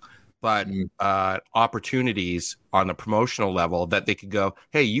level, but opportunities on the promotional level that they could go,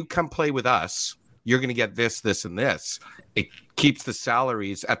 hey, you come play with us. You're going to get this, this, and this. It keeps the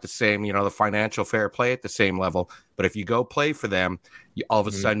salaries at the same, the financial fair play at the same level. But if you go play for them, all of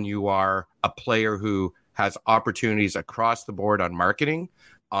a sudden you are a player who has opportunities across the board on marketing,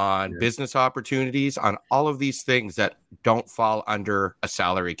 on business opportunities, on all of these things that don't fall under a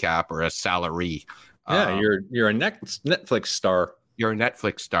salary cap or a salary. Yeah, you're a Netflix star. You're a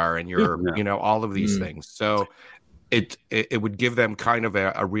Netflix star, and you're all of these things. So it would give them kind of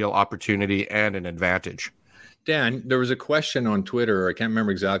a real opportunity and an advantage. Dan, there was a question on Twitter. I can't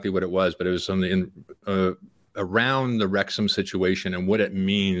remember exactly what it was, but it was something around the Wrexham situation and what it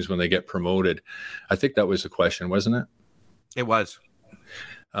means when they get promoted. I think that was the question, wasn't it? It was.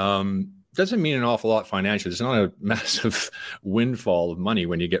 Doesn't mean an awful lot financially. It's not a massive windfall of money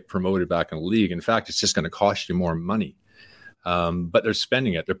when you get promoted back in the league. In fact, it's just going to cost you more money. But they're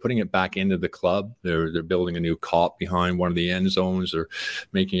spending it. They're putting it back into the club. They're building a new cop behind one of the end zones. They're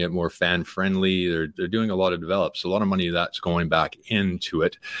making it more fan friendly. They're doing a lot of develops. A lot of money that's going back into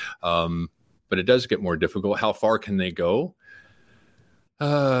it. But it does get more difficult. How far can they go?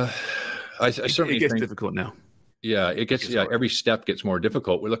 I certainly it gets think difficult now. Yeah, it gets. Yeah, every step gets more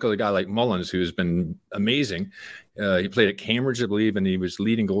difficult. We look at a guy like Mullins, who's been amazing. He played at Cambridge, I believe, and he was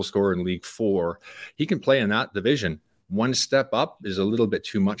leading goal scorer in League 4. He can play in that division. One step up is a little bit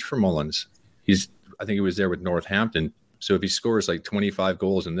too much for Mullins. I think he was there with Northampton. So if he scores like 25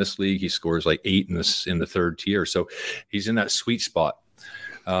 goals in this league, he scores like 8 in the third tier. So he's in that sweet spot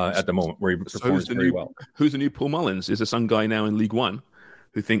at the moment where he performs very well. Who's the new Paul Mullins? Is there some guy now in League 1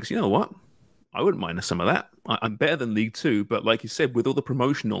 who thinks, you know what? I wouldn't mind some of that. I'm better than League 2, but like you said, with all the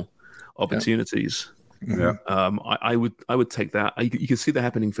promotional opportunities, I would take that. You can see that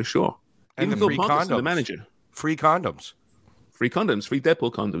happening for sure. And even the free condoms, condoms. the manager, free condoms, free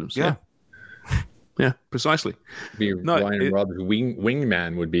Deadpool condoms. Yeah, precisely. Ryan and Rob's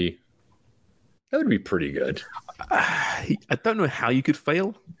wingman would be pretty good. I don't know how you could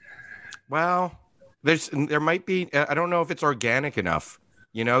fail. Well, there might be. I don't know if it's organic enough.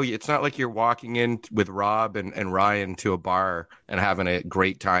 You know, it's not like you're walking in with Rob and Ryan to a bar and having a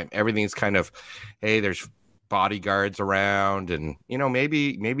great time. Everything's kind of, hey, there's bodyguards around, and you know,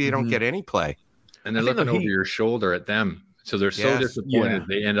 maybe they don't get any play. And they're looking over your shoulder at them, so they're so disappointed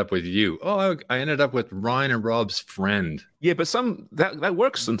they end up with you. Oh, I ended up with Ryan and Rob's friend. Yeah, but that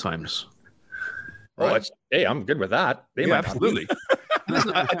works sometimes. Right? Hey, I'm good with that. Absolutely.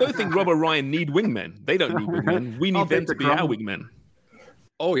 Listen, I don't think Rob or Ryan need wingmen. They don't need wingmen. We need them to be our wingmen.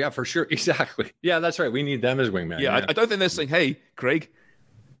 Oh, yeah, for sure. Exactly. Yeah, that's right. We need them as wingmen. Yeah. I don't think they're saying, hey, Craig,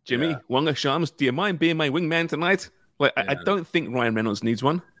 Jimmy, Wonga Shams, do you mind being my wingman tonight? Like, I don't think Ryan Reynolds needs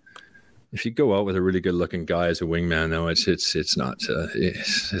one. If you go out with a really good-looking guy as a wingman, though, it's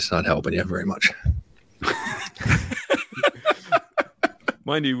not helping you very much.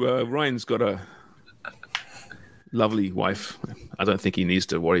 Mind you, Ryan's got a lovely wife. I don't think he needs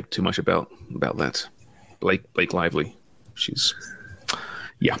to worry too much about that. Blake Lively. She's...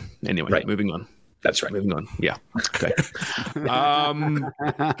 Yeah. Anyway, moving on. That's right. Moving on. Yeah. Okay.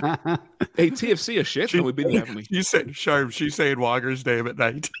 Hey, TFC are shit. We've been there, haven't we? You said, Sharp, she's saying Walker's name at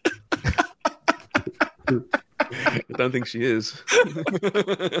night. I don't think she is.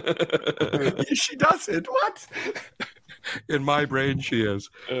 She doesn't. What? In my brain, she is.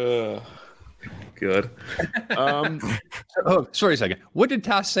 Good. Sorry a second. What did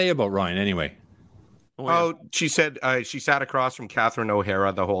Tass say about Ryan anyway? She said she sat across from Catherine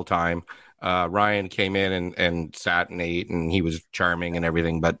O'Hara the whole time. Ryan came in and sat and ate, and he was charming and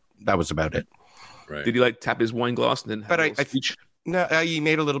everything, but that was about it. Right. Did he tap his wine glass and then have a speech? No, he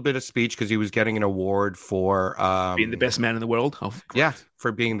made a little bit of speech because he was getting an award for being the best man in the world.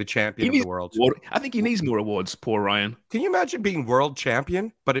 For being the champion of the world. I think he needs more awards. Poor Ryan. Can you imagine being world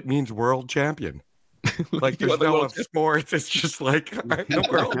champion, but it means world champion? Like there's no sports. It's just like I'm the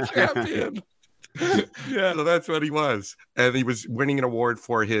world champion. Yeah, so that's what he was, and he was winning an award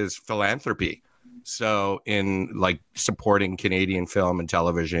for his philanthropy. So in supporting Canadian film and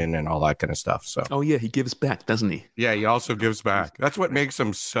television and all that kind of stuff. So he gives back, doesn't he? Yeah, he also gives back. That's what makes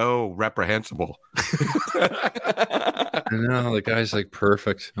him so reprehensible. I know, the guy's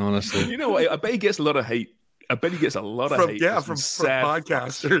perfect, honestly. You know what? I bet he gets a lot of hate. I bet he gets a lot of hate. Yeah, from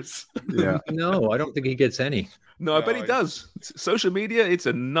podcasters. Yeah. No, I don't think he gets any. No, I bet he does. Social media, it's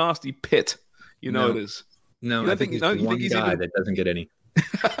a nasty pit. You know it is. No, I think he's one guy that doesn't get any.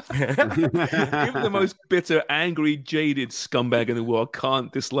 Even the most bitter, angry, jaded scumbag in the world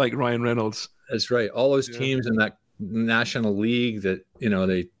can't dislike Ryan Reynolds. That's right. All those teams in that National League that,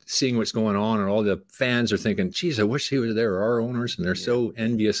 they seeing what's going on, and all the fans are thinking, geez, I wish he was there, our owners, and they're so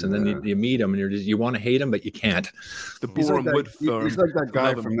envious. And then you meet him and you want to hate him, but you can't. The Bourne Wood firm. He's like that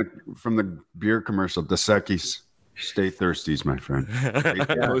guy from the beer commercial, Dos Equis. Stay thirsties, my friend.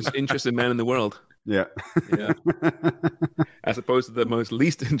 The most interesting man in the world. Yeah. As opposed to the most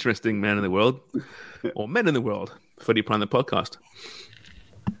least interesting man in the world, or men in the world. Footy Prime, the podcast.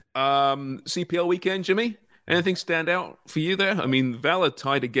 CPL weekend, Jimmy. Anything stand out for you there? I mean, the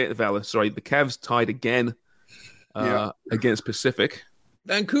Cavs tied again against Pacific.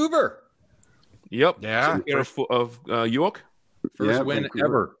 Vancouver. Yep. Yeah. Of York. First win Vancouver.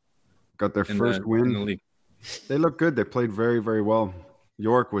 Ever. Got their first win in the league. They look good. They played very, very well.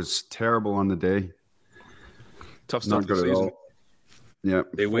 York was terrible on the day. Tough start to the season. At all. Yeah.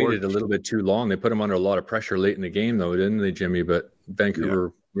 They waited a little bit too long. They put them under a lot of pressure late in the game, though, didn't they, Jimmy? But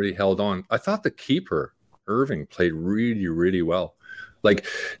Vancouver really held on. I thought the keeper, Irving, played really, really well. like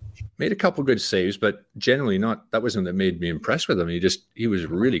made a couple good saves, but generally not. That wasn't that made me impressed with him. He was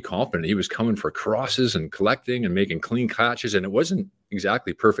really confident. He was coming for crosses and collecting and making clean catches, and it wasn't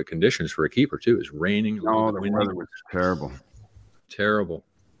exactly perfect conditions for a keeper too. It was raining. No, the weather was terrible. Terrible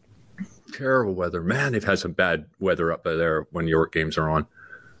weather. Man, they've had some bad weather up there when York games are on.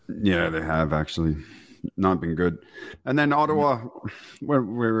 Yeah, they have actually not been good. And then Ottawa,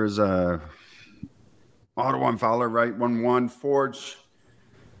 where is Ottawa and Fowler, right? 1-1. Forge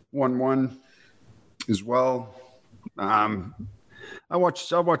 1-1 as well. I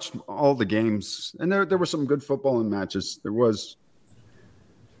watched all the games, and there was some good football in matches. There was.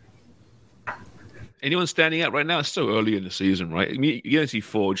 Anyone standing out right now? It's so early in the season, right? I mean, you're going to see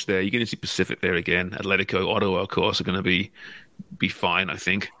Forge there. You're going to see Pacific there again. Atletico, Ottawa, of course, are going to be fine, I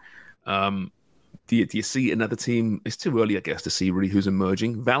think. Do you see another team? It's too early, I guess, to see really who's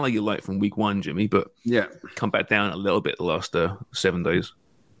emerging. Valor you like from week 1, Jimmy, but come back down a little bit the last 7 days.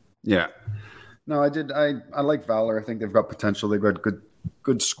 Yeah. No, I did. I like Valor. I think they've got potential. They've got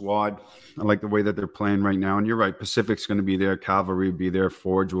good squad. I like the way that they're playing right now. And you're right. Pacific's going to be there. Cavalry will be there.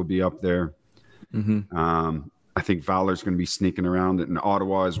 Forge will be up there. Mm-hmm. I think Valor's going to be sneaking around in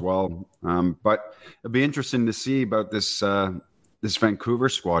Ottawa as well. But it'll be interesting to see about this Vancouver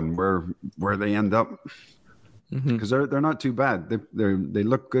squad and where they end up, because they're not too bad. They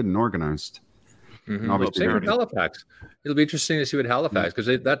look good and organized. Mm-hmm. Same with Halifax. It'll be interesting to see what Halifax, because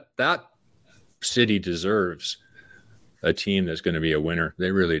that city deserves a team that's going to be a winner.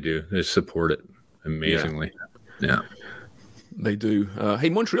 They really do. They support it amazingly. Yeah. They do. Hey,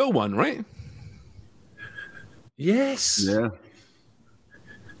 Montreal won, right? Yes. Yeah.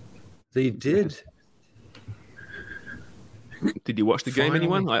 They did. Did you watch the game,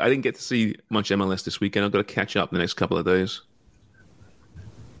 anyone? I didn't get to see much MLS this weekend. I've got to catch up the next couple of days.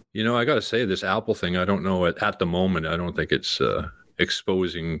 You know, I got to say, this Apple thing, I don't know. At the moment, I don't think it's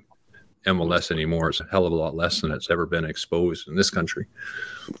exposing MLS anymore. It's a hell of a lot less than it's ever been exposed in this country.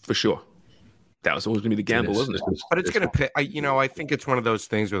 For sure. That was always going to be the gamble, wasn't it? But it's going to, I think it's one of those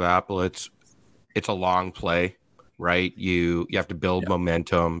things with Apple. It's a long play, right? You have to build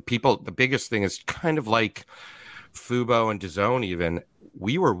momentum. The biggest thing is kind of like Fubo and DAZN even.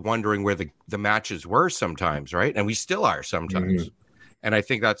 We were wondering where the matches were sometimes, right? And we still are sometimes. Mm-hmm. And I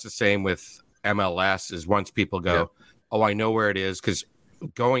think that's the same with MLS, is once people go, oh, I know where it is. Because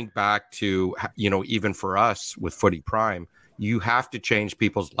going back to, even for us with Footy Prime, you have to change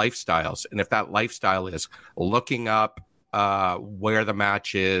people's lifestyles. And if that lifestyle is looking up where the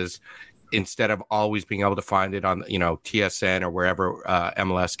match is, instead of always being able to find it on, TSN or wherever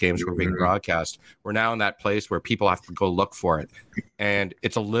MLS games were being broadcast, we're now in that place where people have to go look for it. And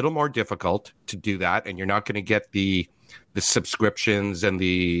it's a little more difficult to do that. And you're not going to get the subscriptions and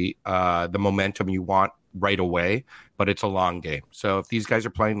the momentum you want right away, but it's a long game. So if these guys are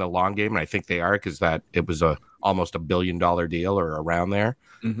playing the long game, and I think they are, because it was almost $1 billion deal or around there.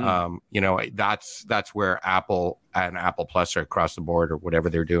 Mm-hmm. That's where Apple and Apple Plus are across the board, or whatever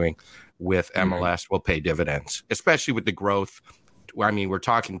they're doing with MLS will pay dividends, especially with the growth. I mean, we're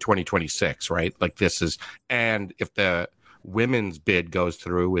talking 2026, right? Like this is, and if the women's bid goes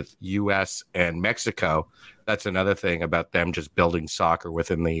through with US and Mexico, that's another thing about them just building soccer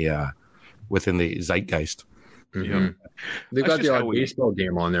within the zeitgeist. Mm-hmm. Yeah. They got the odd baseball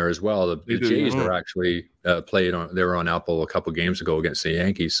game on there as well. The Jays are actually played on. They were on Apple a couple games ago against the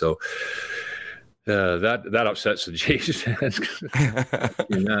Yankees. So that upsets the Jays fans.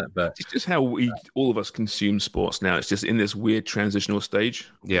 But it's just how all of us consume sports now. It's just in this weird transitional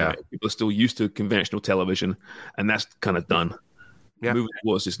stage. Yeah, right? People are still used to conventional television, and that's kind of done. Yeah, moving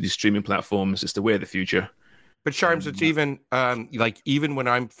towards these streaming platforms is the way of the future. But Charms, it's even even when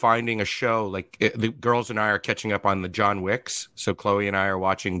I'm finding a show, the girls and I are catching up on the John Wicks. So Chloe and I are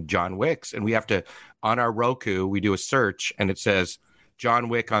watching John Wicks, and we have to, on our Roku, we do a search, and it says John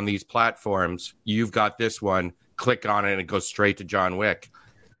Wick on these platforms. You've got this one. Click on it, and it goes straight to John Wick.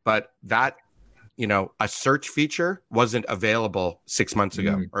 But that, a search feature wasn't available 6 months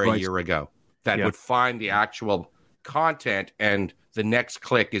ago or a year ago. That would find the actual content, and the next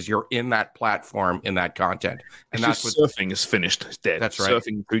click is you're in that platform in that content. And that's what surfing is finished. It's dead. That's right.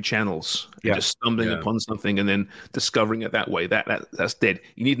 Surfing through channels, just stumbling upon something and then discovering it that way. That's dead.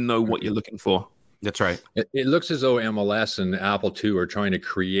 You need to know what you're looking for. That's right. It looks as though MLS and Apple II are trying to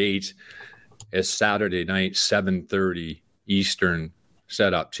create a Saturday night 7:30 Eastern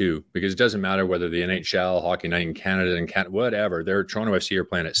setup too, because it doesn't matter whether the NHL, Hockey Night in Canada and whatever, they're Toronto FC are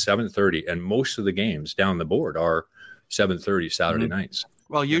playing at 7:30, and most of the games down the board are 7:30 Saturday nights.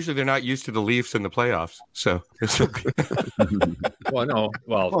 Well, usually they're not used to the Leafs in the playoffs, so. Well, no.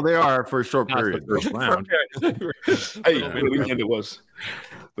 Well, they are for a short period. First round. Hey, the weekend it was.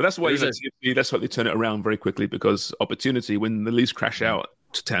 But that's why that's why they turn it around very quickly, because opportunity, when the Leafs crash out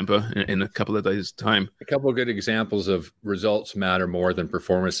to Tampa in a couple of days' time. A couple of good examples of results matter more than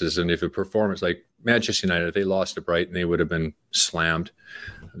performances. And if a performance like Manchester United, if they lost to Brighton, they would have been slammed.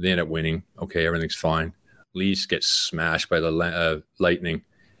 They end up winning. Okay, everything's fine. Leafs get smashed by the Lightning.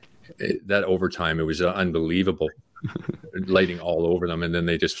 That overtime, it was unbelievable. Lighting all over them. And then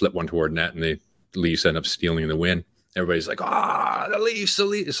they just flip one toward net, and the Leafs end up stealing the win. Everybody's like, the Leafs, the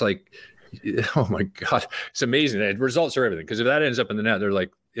Leafs. It's like, oh my God, it's amazing. The results are everything, because if that ends up in the net, they're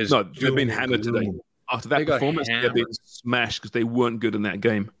like, they've been hammered today. After that performance, they've been smashed because they weren't good in that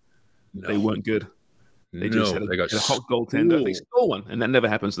game. No. They weren't good. They just had a hot goaltender. They stole one, and that never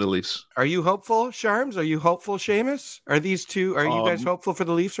happens to the Leafs. Are you hopeful, Sharms? Are you hopeful, Seamus? Are you guys hopeful for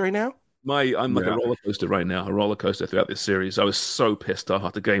the Leafs right now? I'm like a roller coaster right now, a roller coaster throughout this series. I was so pissed off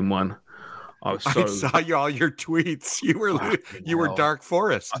after game one. I saw all your tweets. You were Dark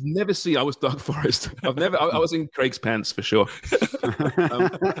Forest. I was Dark Forest. I was in Craig's pants for sure.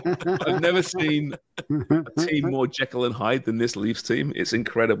 I've never seen a team more Jekyll and Hyde than this Leafs team. It's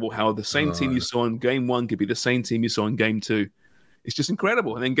incredible how the same team you saw in game one could be the same team you saw in game two. It's just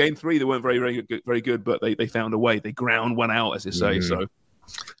incredible. And then game three, they weren't very good, but they found a way. They ground one out, as they say. So.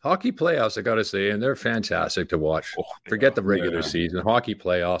 Hockey playoffs, I got to say, and they're fantastic to watch. Forget the regular season. Hockey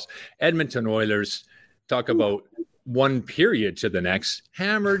playoffs. Edmonton Oilers, talk about one period to the next.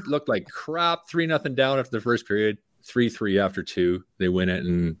 Hammered, looked like crap. 3-0 down after the first period. 3-3 after two. They win it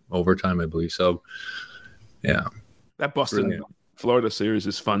in overtime, I believe. So, yeah. That Boston-Florida series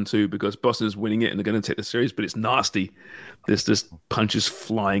is fun, too, because Boston is winning it and they're going to take the series, but it's nasty. There's just punches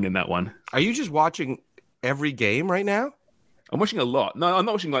flying in that one. Are you just watching every game right now? I'm watching a lot. No, I'm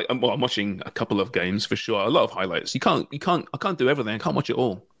not watching I'm watching a couple of games for sure. A lot of highlights. I can't do everything. I can't watch it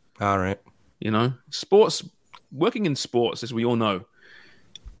all. All right. Sports, working in sports, as we all know.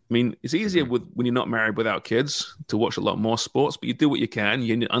 I mean, it's easier when you're not married without kids to watch a lot more sports, but you do what you can.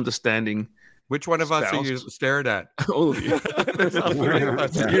 You're understanding. Which one of us are you staring at? All of you.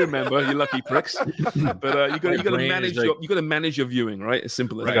 You remember, you lucky pricks. But you got to manage. You got to manage your viewing, right? As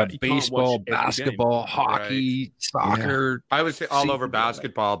simple as that. Got baseball, basketball, hockey, soccer. Yeah. I would say all over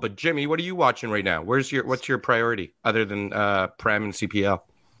basketball. But Jimmy, what are you watching right now? What's your priority other than Prem and CPL?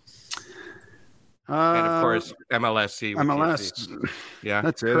 And of course MLSC. MLS. Yeah,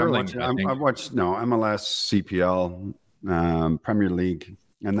 that's it. I watched MLS, CPL, Premier League.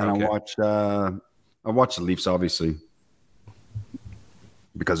 And then I watch the Leafs, obviously,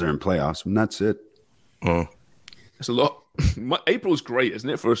 because they're in playoffs, and that's it. It's a lot. April's great, isn't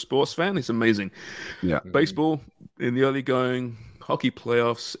it, for a sports fan? It's amazing. Yeah. Baseball in the early going, hockey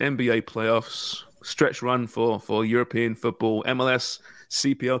playoffs, NBA playoffs, stretch run for European football, MLS,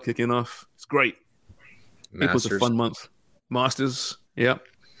 CPL kicking off. It's great. April's a fun month. Masters, yeah.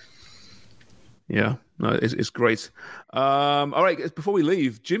 Yeah, no, it's great. All right, before we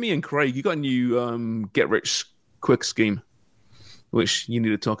leave, Jimmy and Craig, you got a new get-rich-quick scheme, which you need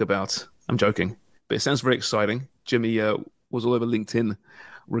to talk about. I'm joking, but it sounds very exciting. Jimmy was all over LinkedIn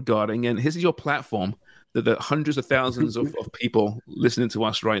regarding, and this is your platform that the hundreds of thousands of people listening to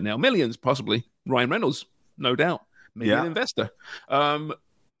us right now, millions possibly. Ryan Reynolds, no doubt, maybe an investor.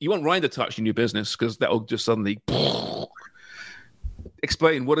 You want Ryan to touch your new business because that will just suddenly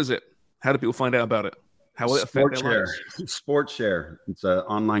explain. What is it? How do people find out about it? How will it affect their lives? SportShare. It's an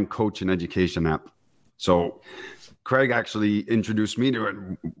online coach and education app. So Craig actually introduced me to it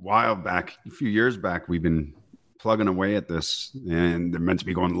a few years back. We've been plugging away at this, and they're meant to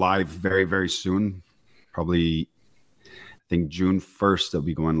be going live very, very soon. Probably, I think June 1st, they'll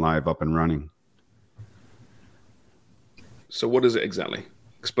be going live, up and running. So what is it exactly?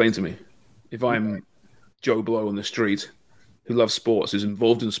 Explain to me. If I'm Joe Blow on the street who loves sports, who's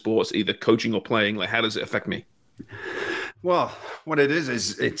involved in sports, either coaching or playing, like, how does it affect me? Well, what it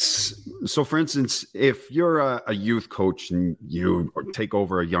is it's so, for instance, if you're a youth coach and you take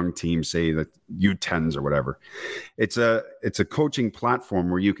over a young team, say that U10s or whatever, it's a coaching platform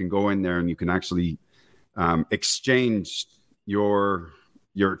where you can go in there and you can actually exchange your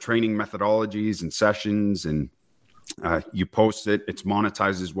training methodologies and sessions, and you post it. It's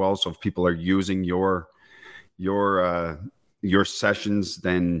monetized as well. So if people are using your sessions,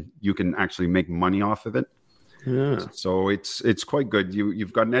 then you can actually make money off of it. Yeah. So it's quite good.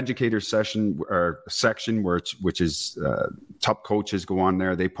 You've got an educator section which is top coaches go on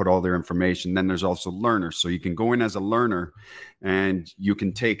there. They put all their information. Then there's also learners. So you can go in as a learner and you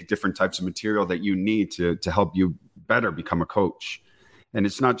can take different types of material that you need to help you better become a coach. And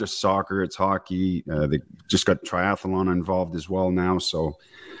it's not just soccer, it's hockey. They just got triathlon involved as well now. So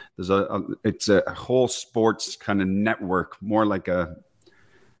there's it's a whole sports kind of network, more like a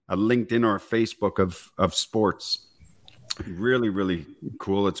LinkedIn or a Facebook of sports. Really, really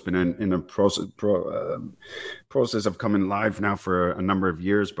cool. It's been in a process of coming live now for a number of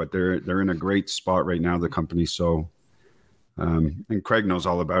years, but they're in a great spot right now, the company. So, and Craig knows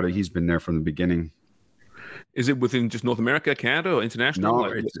all about it. He's been there from the beginning. Is it within just North America, Canada, or international?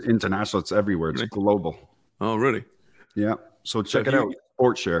 No, it's international. It's everywhere. It's global. Oh, really? Yeah. So check it out.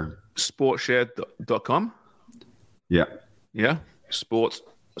 SportShare. Sportshare.com? Yeah. Yeah.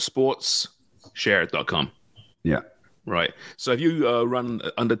 Sportshare.com. Yeah. Right. So if you run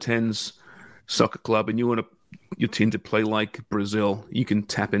under 10s soccer club and you want your team to play like Brazil, you can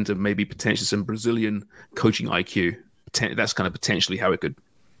tap into maybe potentially some Brazilian coaching IQ. That's kind of potentially how it could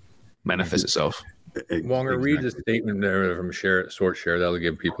manifest itself. Wonger, read the statement there from SportShare. That'll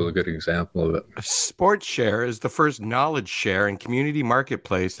give people a good example of it. SportShare is the first knowledge share and community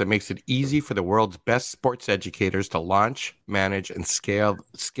marketplace that makes it easy for the world's best sports educators to launch, manage, and scale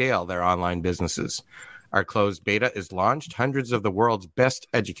their online businesses. Our closed beta is launched. Hundreds of the world's best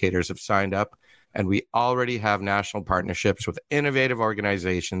educators have signed up, and we already have national partnerships with innovative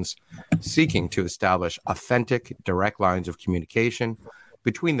organizations seeking to establish authentic, direct lines of communication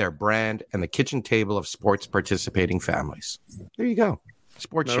between their brand and the kitchen table of sports participating families. There you go.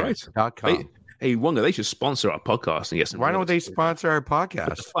 Sportshare.com. Hey, Wonga, they should sponsor our podcast and get some. Why don't they sponsor our podcast?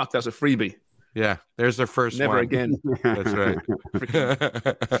 What the fuck? That's a freebie. Yeah, there's their first Never one. again. That's right.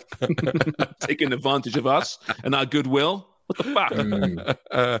 Taking advantage of us and our goodwill. What the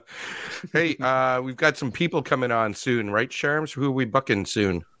fuck? Hey, we've got some people coming on soon, right, Sharms? Who are we booking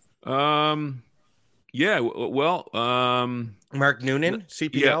soon? Yeah, well, Mark Noonan,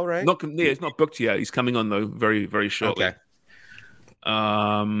 CPL, right? It's not booked yet. He's coming on though, very, very shortly. Okay.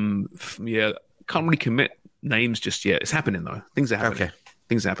 Yeah, can't really commit names just yet. It's happening though. Things are happening. Okay.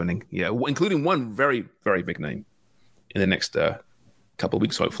 Things are happening. Yeah, including one very, very big name in the next couple of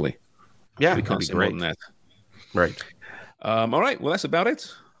weeks, hopefully. Yeah, we can't say more than that. Right. All right. Well, that's about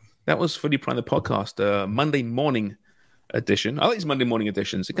it. That was Footy Prime, the podcast, Monday morning edition. I like these Monday morning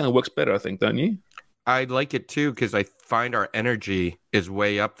editions. It kind of works better, I think, don't you? I like it too because I find our energy is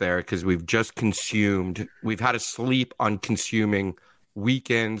way up there because we've just consumed. We've had to sleep on consuming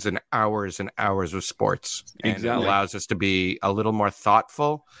weekends and hours of sports. And Exactly. it allows us to be a little more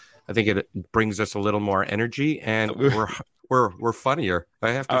thoughtful. I think it brings us a little more energy, and we're funnier. I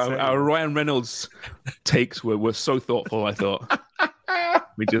have to say, our Ryan Reynolds takes were so thoughtful. I thought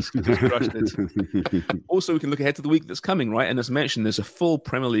we just crushed it. Also, we can look ahead to the week that's coming, right? And as mentioned, there's a full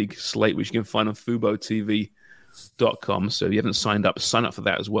Premier League slate which you can find on FuboTV.com. So if you haven't signed up, sign up for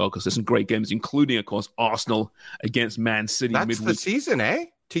that as well because there's some great games, including, of course, Arsenal against Man City. that's midweek. the season, eh?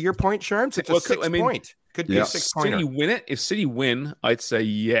 To your point, Sharms, it's a 6 point. Could be a 6 pointer. City win it. If City win, I'd say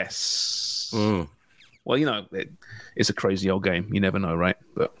yes. Well, you know, it's a crazy old game. You never know, right?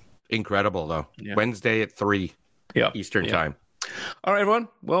 But incredible though. Yeah. Wednesday at 3 Eastern time. All right, everyone.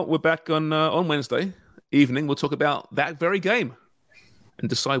 Well, we're back on Wednesday evening. We'll talk about that very game and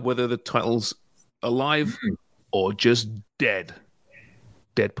decide whether the title's alive or just dead.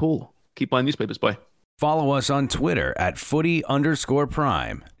 Deadpool. Keep buying newspapers. Bye. Follow us on Twitter at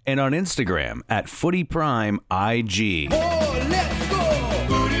 @footy_prime and on Instagram at @footyprimeig. Oh, let's go!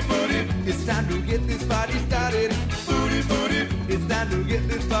 Footy, footy, it's time to get this party started. Footy, footy, it's time to get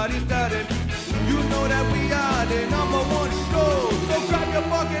this party started. You know that we are the #1 show. So grab your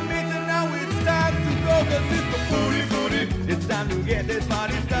fucking mitts and now it's time to go. Cause it's the footy, footy, it's time to get this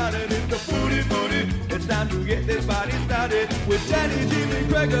party started. It's the footy, footy, it's time to get this party started. With Danny, Jimmy,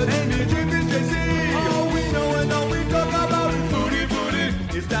 Gregor, Andy, Jimmy, JC. All we know and all we talk about is footy, footy.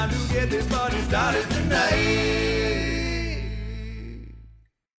 It's time to get this party started tonight.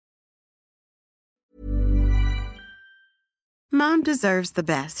 Mom deserves the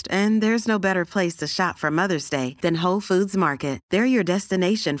best, and there's no better place to shop for Mother's Day than Whole Foods Market. They're your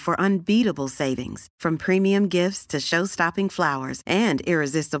destination for unbeatable savings, from premium gifts to show-stopping flowers and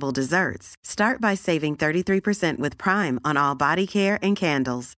irresistible desserts. Start by saving 33% with Prime on all body care and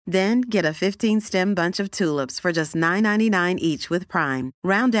candles. Then get a 15-stem bunch of tulips for just $9.99 each with Prime.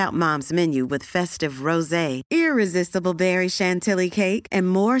 Round out Mom's menu with festive rosé, irresistible berry chantilly cake, and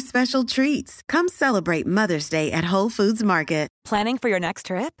more special treats. Come celebrate Mother's Day at Whole Foods Market. Planning for your next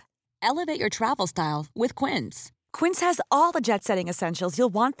trip? Elevate your travel style with Quince. Quince has all the jet-setting essentials you'll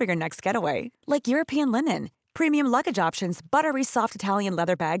want for your next getaway, like European linen, premium luggage options, buttery soft Italian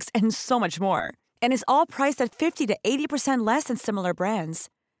leather bags, and so much more. And is all priced at 50 to 80% less than similar brands.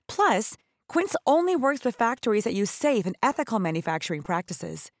 Plus, Quince only works with factories that use safe and ethical manufacturing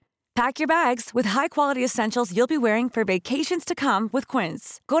practices. Pack your bags with high-quality essentials you'll be wearing for vacations to come with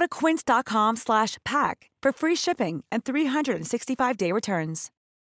Quince. Go to quince.com/pack for free shipping and 365-day returns.